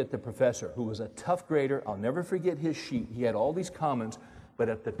the professor, who was a tough grader. I'll never forget his sheet. He had all these comments, but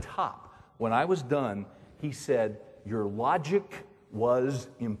at the top, when I was done, he said, your logic was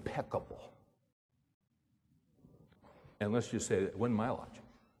impeccable. And let's just say that it wasn't my logic.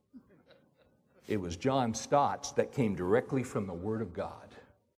 It was John Stott's that came directly from the Word of God.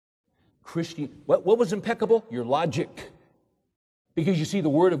 What was impeccable? Your logic. Because you see, the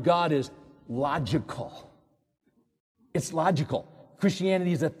Word of God is logical. It's logical.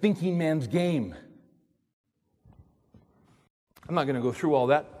 Christianity is a thinking man's game. I'm not going to go through all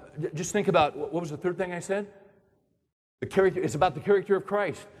that. Just think about, what was the third thing I said? The character. It's about the character of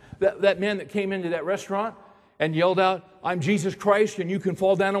Christ. That man that came into that restaurant and yelled out, "I'm Jesus Christ and you can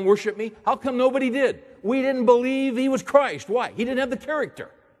fall down and worship me." How come nobody did? We didn't believe he was Christ. Why? He didn't have the character.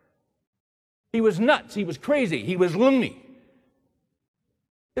 He was nuts. He was crazy. He was loony.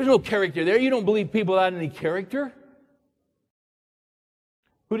 There's no character there. You don't believe people without any character.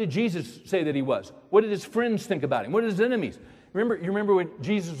 Who did Jesus say that he was? What did his friends think about him? What did his enemies? You remember when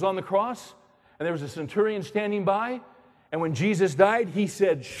Jesus was on the cross and there was a centurion standing by? And when Jesus died, he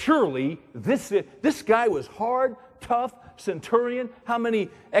said, surely this guy was hard, tough, centurion. How many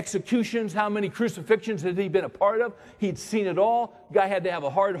executions, how many crucifixions had he been a part of? He'd seen it all. Guy had to have a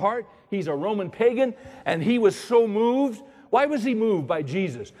hard heart. He's a Roman pagan, and he was so moved. Why was he moved by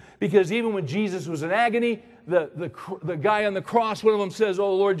Jesus? Because even when Jesus was in agony, the guy on the cross, one of them says,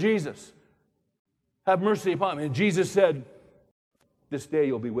 "Oh, Lord Jesus, have mercy upon me." And Jesus said, "This day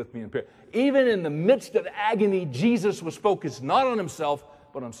you'll be with me in prayer." Even in the midst of agony, Jesus was focused not on himself,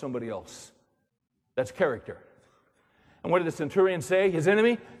 but on somebody else. That's character. And what did the centurion say, his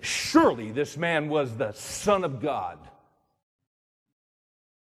enemy? Surely this man was the Son of God,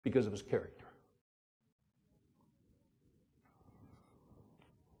 because of his character.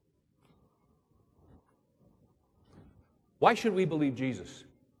 Why should we believe Jesus?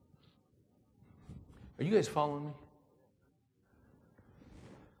 Are you guys following me?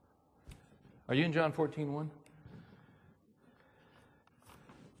 Are you in John 14:1?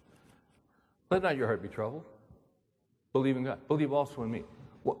 Let not your heart be troubled. Believe in God. Believe also in me.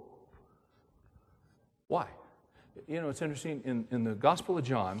 Why? You know, it's interesting. In the Gospel of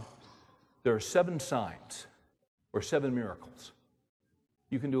John, there are 7 signs or 7 miracles.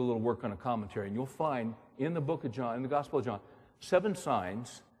 You can do a little work on a commentary, and you'll find in the book of John, in the Gospel of John, 7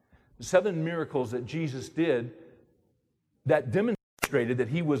 signs, 7 miracles that Jesus did that demonstrated that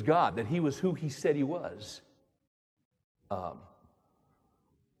he was God, that he was who he said he was.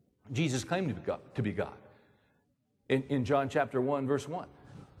 Jesus claimed to be God. In John chapter 1, verse 1.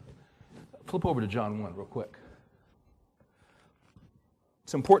 Flip over to John 1 real quick.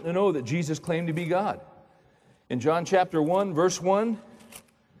 It's important to know that Jesus claimed to be God. In John chapter 1, verse 1,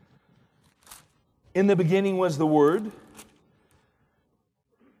 in the beginning was the Word,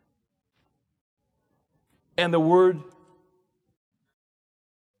 and the Word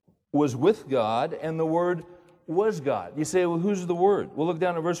was with God, and the Word was God. You say, well, who's the Word? We'll look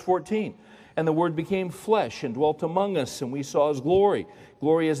down at verse 14. And the Word became flesh and dwelt among us, and we saw his glory.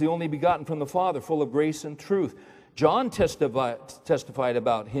 Glory as the only begotten from the Father, full of grace and truth. John testified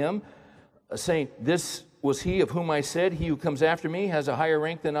about him, saying, "This was he of whom I said, he who comes after me has a higher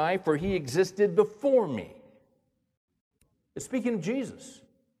rank than I, for he existed before me." It's speaking of Jesus.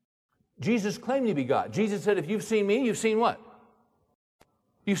 Jesus claimed to be God. Jesus said, if you've seen me, you've seen what?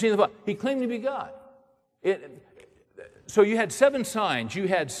 You've seen the Father. He claimed to be God. So you had 7 signs. You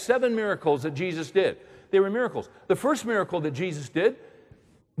had 7 miracles that Jesus did. They were miracles. The first miracle that Jesus did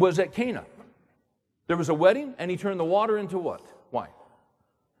was at Cana. There was a wedding, and he turned the water into what? Wine.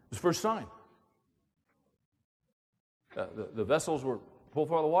 His first sign. The vessels were full of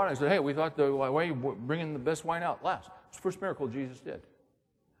the water. I said, hey, we thought, why are you bringing the best wine out last? It's the first miracle Jesus did.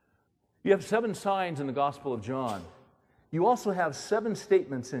 You have 7 signs in the Gospel of John. You also have 7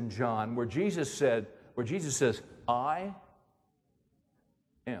 statements in John where Jesus says, I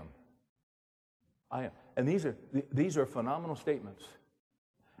am. I am. And these are phenomenal statements.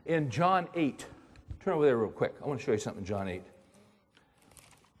 In John 8, turn over there real quick. I want to show you something in John 8.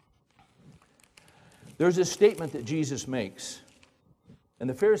 There's a statement that Jesus makes, and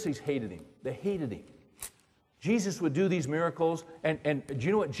the Pharisees hated him. They hated him. Jesus would do these miracles, and do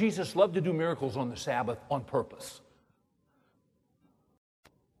you know what? Jesus loved to do miracles on the Sabbath on purpose.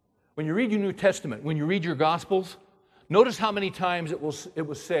 When you read your New Testament, when you read your Gospels, notice how many times it will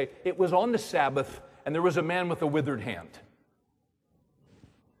say, it was on the Sabbath, and there was a man with a withered hand.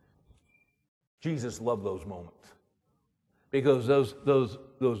 Jesus loved those moments. Because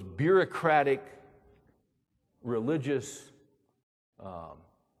those bureaucratic, religious,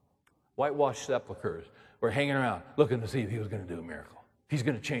 whitewashed sepulchres were hanging around looking to see if he was going to do a miracle. If he's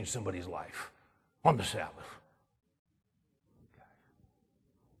going to change somebody's life on the Sabbath.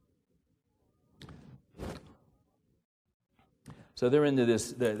 So they're into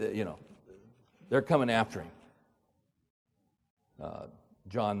this, they're coming after him.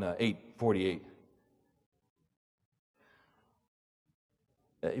 John 8:48.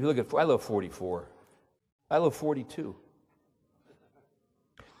 If you look at, I love 44. I love 42.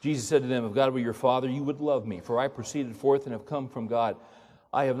 Jesus said to them, if God were your Father, you would love me, for I proceeded forth and have come from God.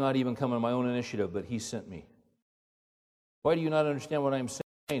 I have not even come on my own initiative, but he sent me. Why do you not understand what I am saying?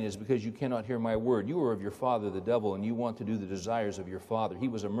 Is because you cannot hear my word. You are of your father, the devil, and you want to do the desires of your father. He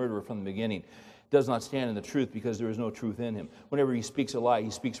was a murderer from the beginning, does not stand in the truth, because there is no truth in him. Whenever he speaks a lie, he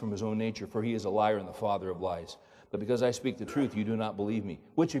speaks from his own nature, for he is a liar and the father of lies. But because I speak the truth, you do not believe me.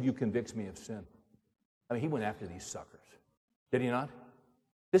 Which of you convicts me of sin? I mean, he went after these suckers. Did he not?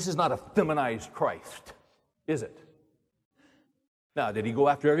 This is not a feminized Christ, is it? Now, did he go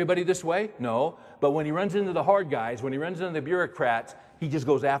after everybody this way? No. But when he runs into the hard guys, when he runs into the bureaucrats, he just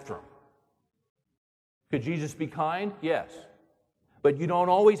goes after them. Could Jesus be kind? Yes. But you don't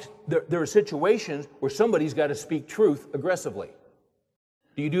always, there are situations where somebody's got to speak truth aggressively.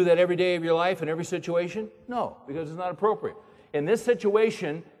 Do you do that every day of your life in every situation? No, because it's not appropriate. In this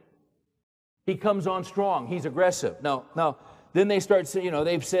situation, he comes on strong. He's aggressive. Now, then they start saying,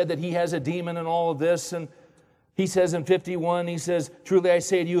 they've said that he has a demon and all of this, and he says in 51, he says, truly I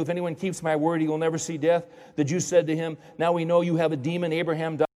say to you, if anyone keeps my word, he will never see death. The Jews said to him, now we know you have a demon.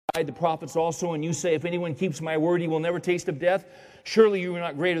 Abraham died, the prophets also, and you say, if anyone keeps my word, he will never taste of death. Surely you are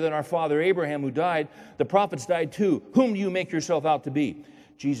not greater than our father Abraham, who died. The prophets died too. Whom do you make yourself out to be?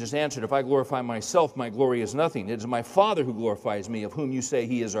 Jesus answered, if I glorify myself, my glory is nothing. It is my Father who glorifies me, of whom you say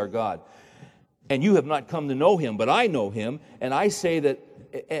he is our God. And you have not come to know him, but I know him, and if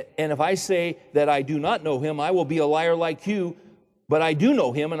I say that I do not know him, I will be a liar like you, but I do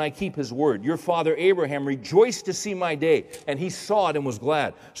know him, and I keep his word. Your father Abraham rejoiced to see my day, and he saw it and was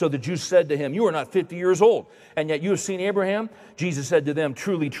glad. So the Jews said to him, you are not 50 years old, and yet you have seen Abraham? Jesus said to them,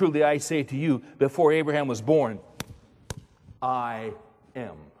 truly, truly, I say to you, before Abraham was born, I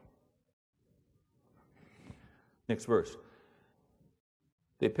am. Next verse.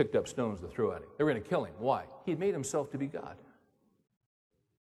 They picked up stones to throw at him. They were going to kill him. Why? He had made himself to be God.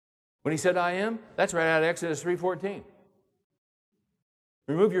 When he said, I am, that's right out of Exodus 3:14.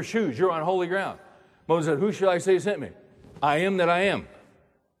 Remove your shoes. You're on holy ground. Moses said, who shall I say sent me? I am that I am.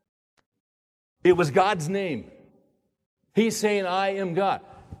 It was God's name. He's saying, I am God.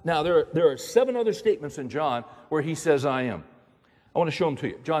 Now, there are 7 other statements in John where he says, I am. I want to show them to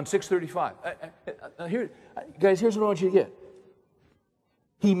you. John 6:35. Guys, here's what I want you to get.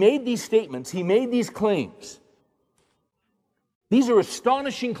 He made these statements. He made these claims. These are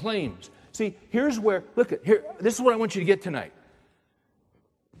astonishing claims. See, here's where, look at here. This is what I want you to get tonight.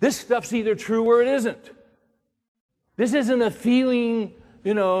 This stuff's either true or it isn't. This isn't a feeling,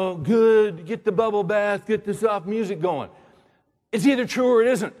 good, get the bubble bath, get the soft music going. It's either true or it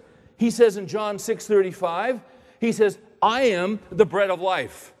isn't. He says in John 6:35, he says, I am the bread of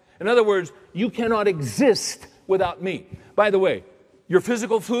life. In other words, you cannot exist without me. By the way, your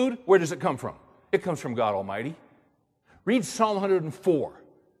physical food, where does it come from? It comes from God Almighty. Read Psalm 104.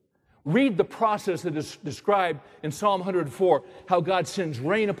 Read the process that is described in Psalm 104, how God sends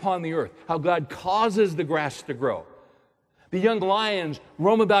rain upon the earth, how God causes the grass to grow. The young lions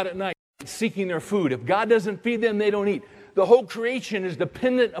roam about at night seeking their food. If God doesn't feed them, they don't eat. The whole creation is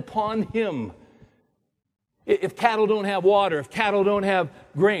dependent upon him. If cattle don't have water, if cattle don't have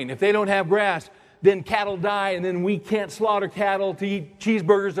grain, if they don't have grass, then cattle die, and then we can't slaughter cattle to eat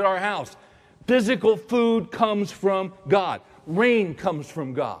cheeseburgers at our house. Physical food comes from God. Rain comes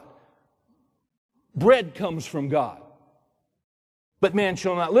from God. Bread comes from God. But man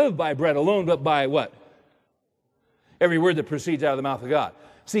shall not live by bread alone, but by what? Every word that proceeds out of the mouth of God.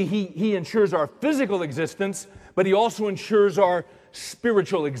 See, he ensures our physical existence, but he also ensures our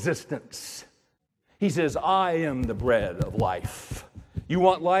spiritual existence. He says, I am the bread of life. You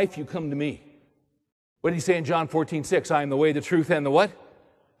want life? You come to me. What did he say in John 14:6? I am the way, the truth, and the what?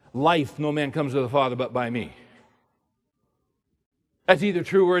 Life. No man comes to the Father but by me. That's either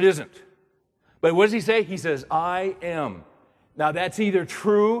true or it isn't. But what does he say? He says, I am. Now that's either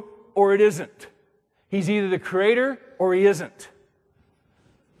true or it isn't. He's either the creator or he isn't.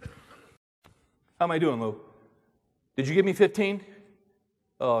 How am I doing, Lou? Did you give me 15?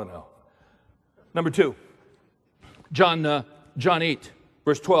 Oh, no. Number 2, John 8,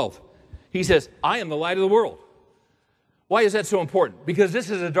 verse 12. He says, I am the light of the world. Why is that so important? Because this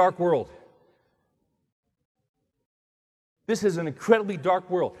is a dark world. This is an incredibly dark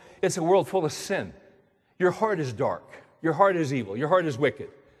world. It's a world full of sin. Your heart is dark. Your heart is evil. Your heart is wicked.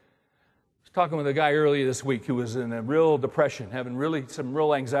 I was talking with a guy earlier this week who was in a real depression, having some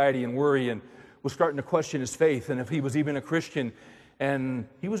real anxiety and worry, and was starting to question his faith and if he was even a Christian. And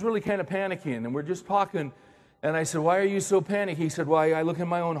he was really kind of panicking. And we're just talking. And I said, why are you so panicky? He said, well, I look in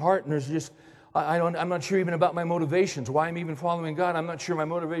my own heart and there's just, I'm not sure even about my motivations, why I'm even following God. I'm not sure my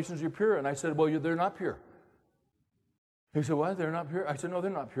motivations are pure. And I said, well, they're not pure. He said, what? They're not pure? I said, no,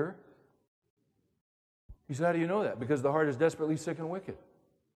 they're not pure. He said, how do you know that? Because the heart is desperately sick and wicked.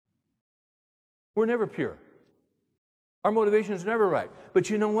 We're never pure. Our motivation is never right. But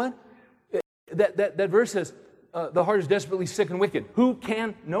you know what? That verse says, the heart is desperately sick and wicked. Who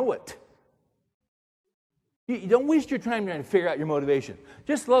can know it? You don't waste your time trying to figure out your motivation.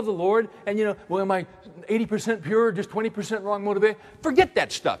 Just love the Lord, and well, am I 80% pure or just 20% wrong motivation? Forget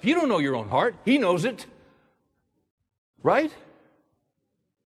that stuff. You don't know your own heart. He knows it. Right?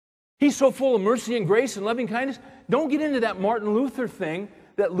 He's so full of mercy and grace and loving kindness. Don't get into that Martin Luther thing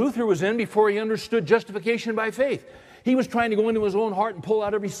that Luther was in before he understood justification by faith. He was trying to go into his own heart and pull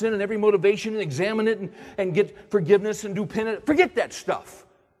out every sin and every motivation and examine it and get forgiveness and do penance. Forget that stuff.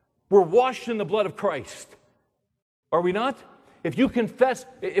 We're washed in the blood of Christ. Are we not? If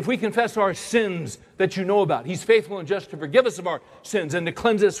we confess our sins that you know about, He's faithful and just to forgive us of our sins and to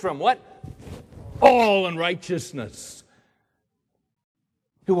cleanse us from what? All unrighteousness.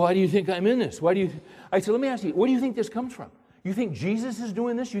 Why do you think I'm in this? I said, let me ask you, where do you think this comes from? You think Jesus is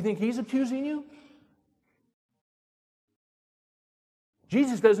doing this? You think He's accusing you?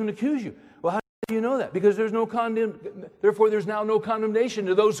 Jesus doesn't accuse you. Well, how do you know that? Because therefore there's now no condemnation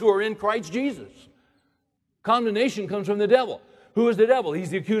to those who are in Christ Jesus. Condemnation comes from the devil. Who is the devil? He's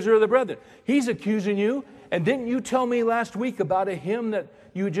the accuser of the brethren. He's accusing you. And didn't you tell me last week about a hymn that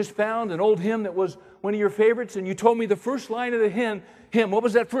you just found, an old hymn that was one of your favorites? And you told me the first line of the hymn. What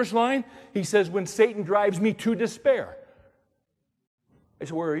was that first line? He says, when Satan drives me to despair. I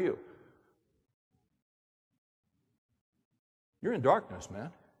said, where are you? You're in darkness, man.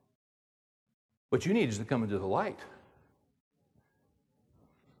 What you need is to come into the light.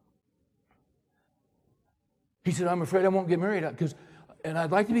 He said, I'm afraid I won't get married and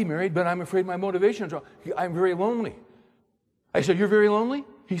I'd like to be married, but I'm afraid my motivation's wrong. I'm very lonely. I said, you're very lonely?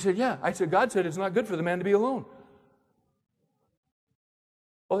 He said, yeah. I said, God said it's not good for the man to be alone.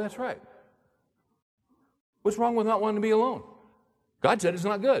 Oh, that's right. What's wrong with not wanting to be alone? God said it's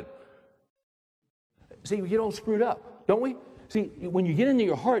not good. See, we get all screwed up, don't we? See, when you get into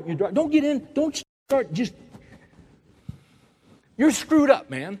your heart, don't start just, you're screwed up,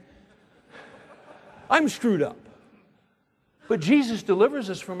 man. I'm screwed up. But Jesus delivers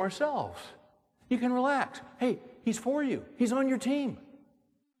us from ourselves. You can relax. Hey, He's for you. He's on your team.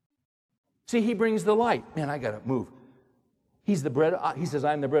 See, He brings the light. Man, I got to move. He's the bread. He says,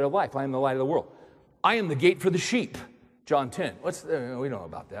 I am the bread of life. I am the light of the world. I am the gate for the sheep. John 10. We know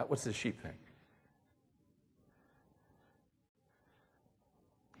about that. What's the sheep thing?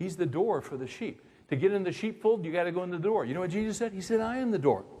 He's the door for the sheep. To get in the sheepfold, you got to go in the door. You know what Jesus said? He said, I am the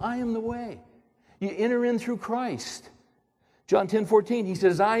door. I am the way. You enter in through Christ. John 10:14, He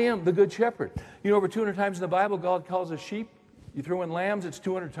says, I am the good shepherd. You know, over 200 times in the Bible, God calls us sheep. You throw in lambs, it's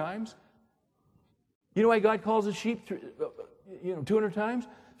 200 times. You know why God calls us sheep 200 times?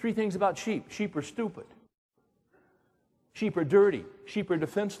 3 things about sheep. Sheep are stupid. Sheep are dirty. Sheep are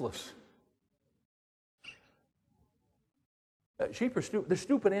defenseless. Sheep are stupid. They're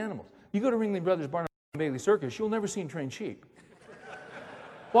stupid animals. You go to Ringling Brothers Barnum and Bailey Circus, you'll never see trained sheep.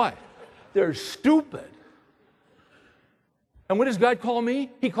 Why? They're stupid. And what does God call me?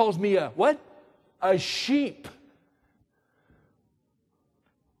 He calls me a what? A sheep.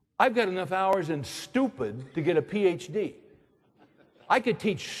 I've got enough hours in stupid to get a PhD. I could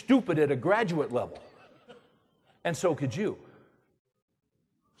teach stupid at a graduate level. And so could you.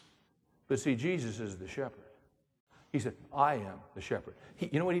 But see, Jesus is the shepherd. He said, I am the shepherd.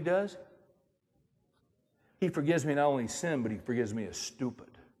 You know what He does? He forgives me not only sin, but He forgives me as stupid.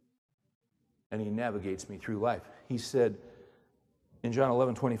 And He navigates me through life. He said in John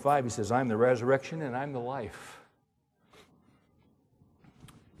 11:25, He says, I'm the resurrection and I'm the life.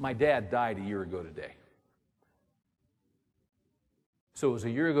 My dad died a year ago today. So it was a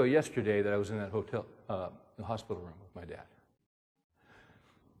year ago yesterday that I was in that the hospital room with my dad.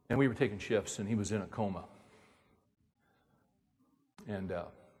 And we were taking shifts and he was in a coma. And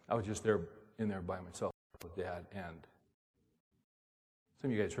I was just in there by myself with Dad. And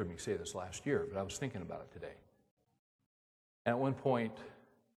some of you guys heard me say this last year, but I was thinking about it today. And at one point,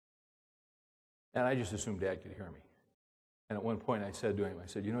 and I just assumed Dad could hear me. And at one point I said to him,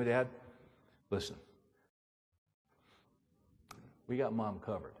 you know, Dad, listen, we got Mom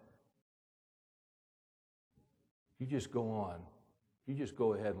covered. You just go on. You just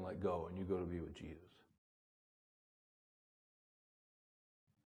go ahead and let go, and you go to be with Jesus.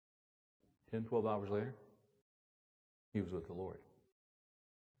 10, 12 hours later, he was with the Lord.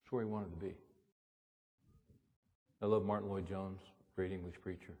 That's where he wanted to be. I love Martin Lloyd-Jones, great English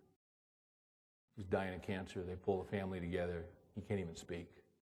preacher. He's dying of cancer. They pull the family together. He can't even speak.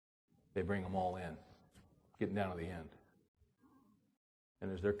 They bring them all in, getting down to the end.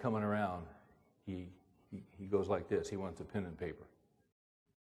 And as they're coming around, he goes like this. He wants a pen and paper.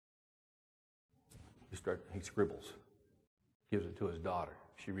 He scribbles, gives it to his daughter.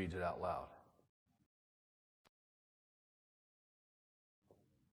 She reads it out loud.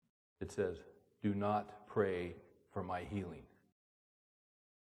 It says, "Do not pray for my healing.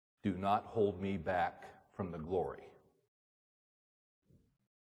 Do not hold me back from the glory.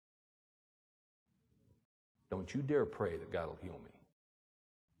 Don't you dare pray that God will heal me.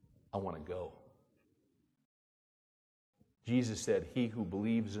 I want to go." Jesus said, "He who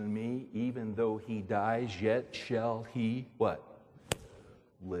believes in me, even though he dies, yet shall he," what?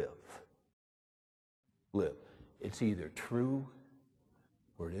 Live. Live. It's either true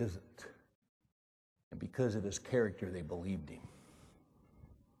or it isn't. And because of his character, they believed him.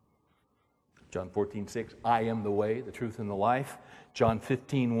 John 14:6, "I am the way, the truth, and the life." John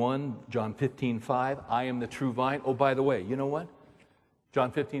 15:1, John 15:5, "I am the true vine." Oh, by the way, you know what?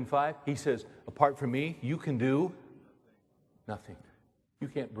 John 15:5, he says, "Apart from me, you can do nothing." You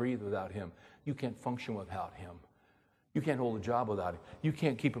can't breathe without him. You can't function without him. You can't hold a job without him. You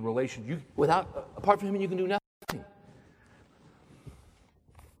can't keep a relation. Apart from him, you can do nothing.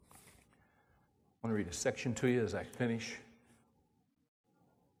 I want to read a section to you as I finish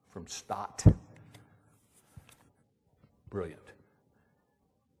from Stott. Brilliant.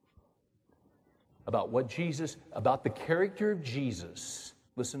 About the character of Jesus.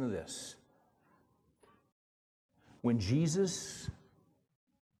 Listen to this. When Jesus,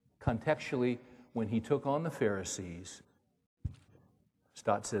 contextually, when he took on the Pharisees,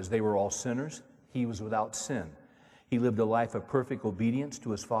 Stott says they were all sinners. He was without sin. He lived a life of perfect obedience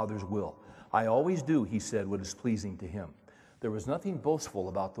to his Father's will. "I always do," he said, "what is pleasing to him." There was nothing boastful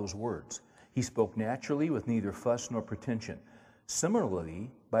about those words. He spoke naturally with neither fuss nor pretension.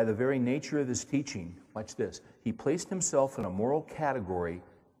 Similarly, by the very nature of his teaching, watch this, he placed himself in a moral category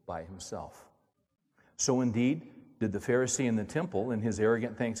by himself. So indeed did the Pharisee in the temple in his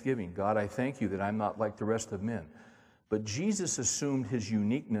arrogant thanksgiving. "God, I thank you that I'm not like the rest of men." But Jesus assumed his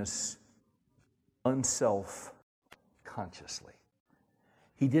uniqueness unself-consciously.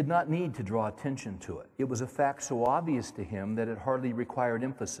 He did not need to draw attention to it. It was a fact so obvious to him that it hardly required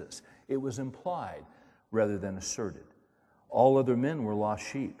emphasis. It was implied rather than asserted. All other men were lost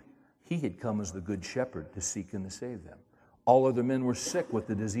sheep. He had come as the good shepherd to seek and to save them. All other men were sick with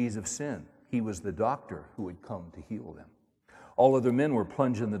the disease of sin. He was the doctor who had come to heal them. All other men were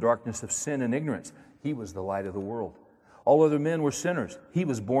plunged in the darkness of sin and ignorance. He was the light of the world. All other men were sinners. He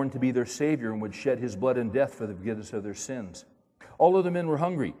was born to be their Savior and would shed his blood in death for the forgiveness of their sins. All other men were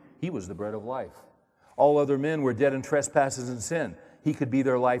hungry. He was the bread of life. All other men were dead in trespasses and sin. He could be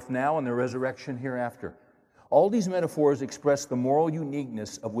their life now and their resurrection hereafter. All these metaphors express the moral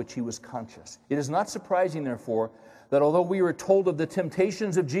uniqueness of which he was conscious. It is not surprising, therefore, that although we were told of the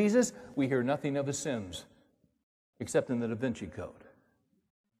temptations of Jesus, we hear nothing of his sins, except in the Da Vinci Code,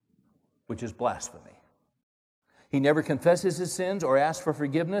 which is blasphemy. He never confesses his sins or asks for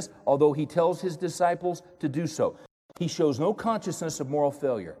forgiveness, although he tells his disciples to do so. He shows no consciousness of moral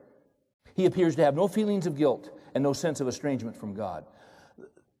failure. He appears to have no feelings of guilt and no sense of estrangement from God.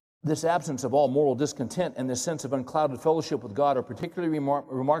 This absence of all moral discontent and this sense of unclouded fellowship with God are particularly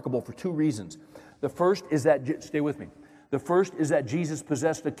remarkable for two reasons. The first is that, stay with me, the first is that Jesus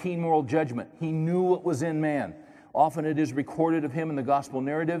possessed a keen moral judgment. He knew what was in man. Often it is recorded of him in the gospel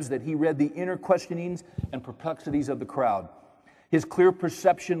narratives that he read the inner questionings and perplexities of the crowd. His clear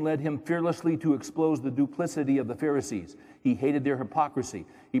perception led him fearlessly to expose the duplicity of the Pharisees. He hated their hypocrisy.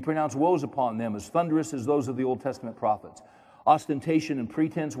 He pronounced woes upon them as thunderous as those of the Old Testament prophets. Ostentation and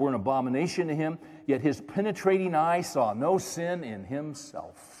pretense were an abomination to him, yet his penetrating eye saw no sin in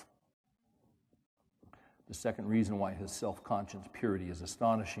himself. The second reason why his self-conscious purity is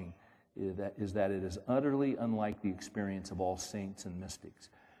astonishing is that it is utterly unlike the experience of all saints and mystics.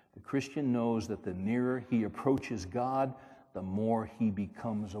 The Christian knows that the nearer he approaches God, the more he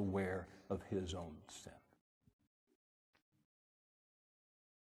becomes aware of his own sin.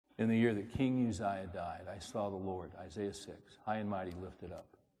 In the year that King Uzziah died, I saw the Lord, Isaiah 6, high and mighty lifted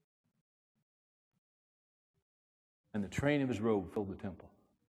up. And the train of his robe filled the temple.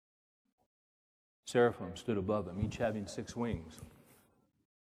 Seraphim stood above him, each having 6 wings.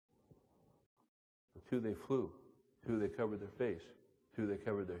 With 2 they flew, 2 they covered their face, 2 they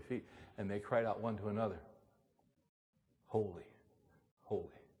covered their feet, and they cried out one to another, "Holy, holy,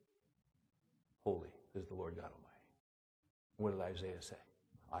 Holy is the Lord God Almighty. What did Isaiah say?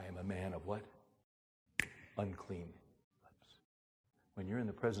 I am a man of what? Unclean lips. When you're in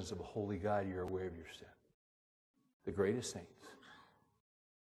the presence of a holy God, you're aware of your sin. The greatest saints,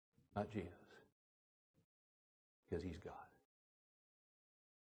 not Jesus, because he's God.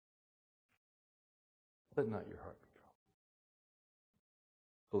 Let not your heart be troubled.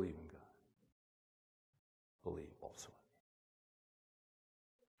 Believe in God. Believe also in me.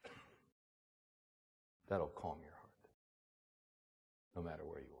 That'll calm your heart, no matter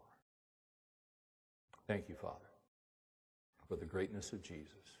where you are. Thank you, Father, for the greatness of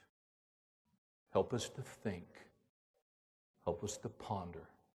Jesus. Help us to think. Help us to ponder.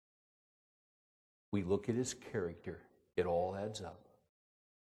 We look at his character. It all adds up.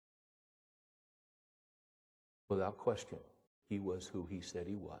 Without question, he was who he said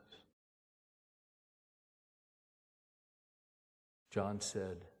he was. John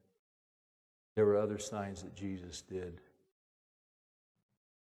said there were other signs that Jesus did.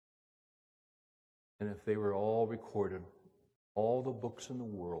 And if they were all recorded, all the books in the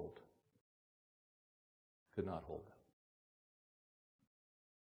world could not hold them.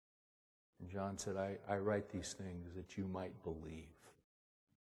 And John said, I write these things that you might believe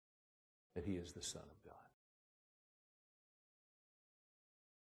that he is the Son of God.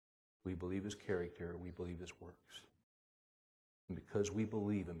 We believe his character, we believe his works. And because we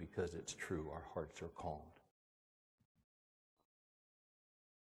believe and because it's true, our hearts are calmed.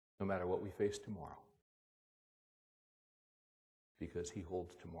 No matter what we face tomorrow. Because he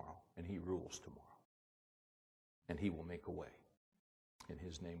holds tomorrow and he rules tomorrow. And he will make a way. In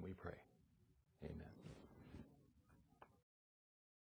his name we pray. Amen.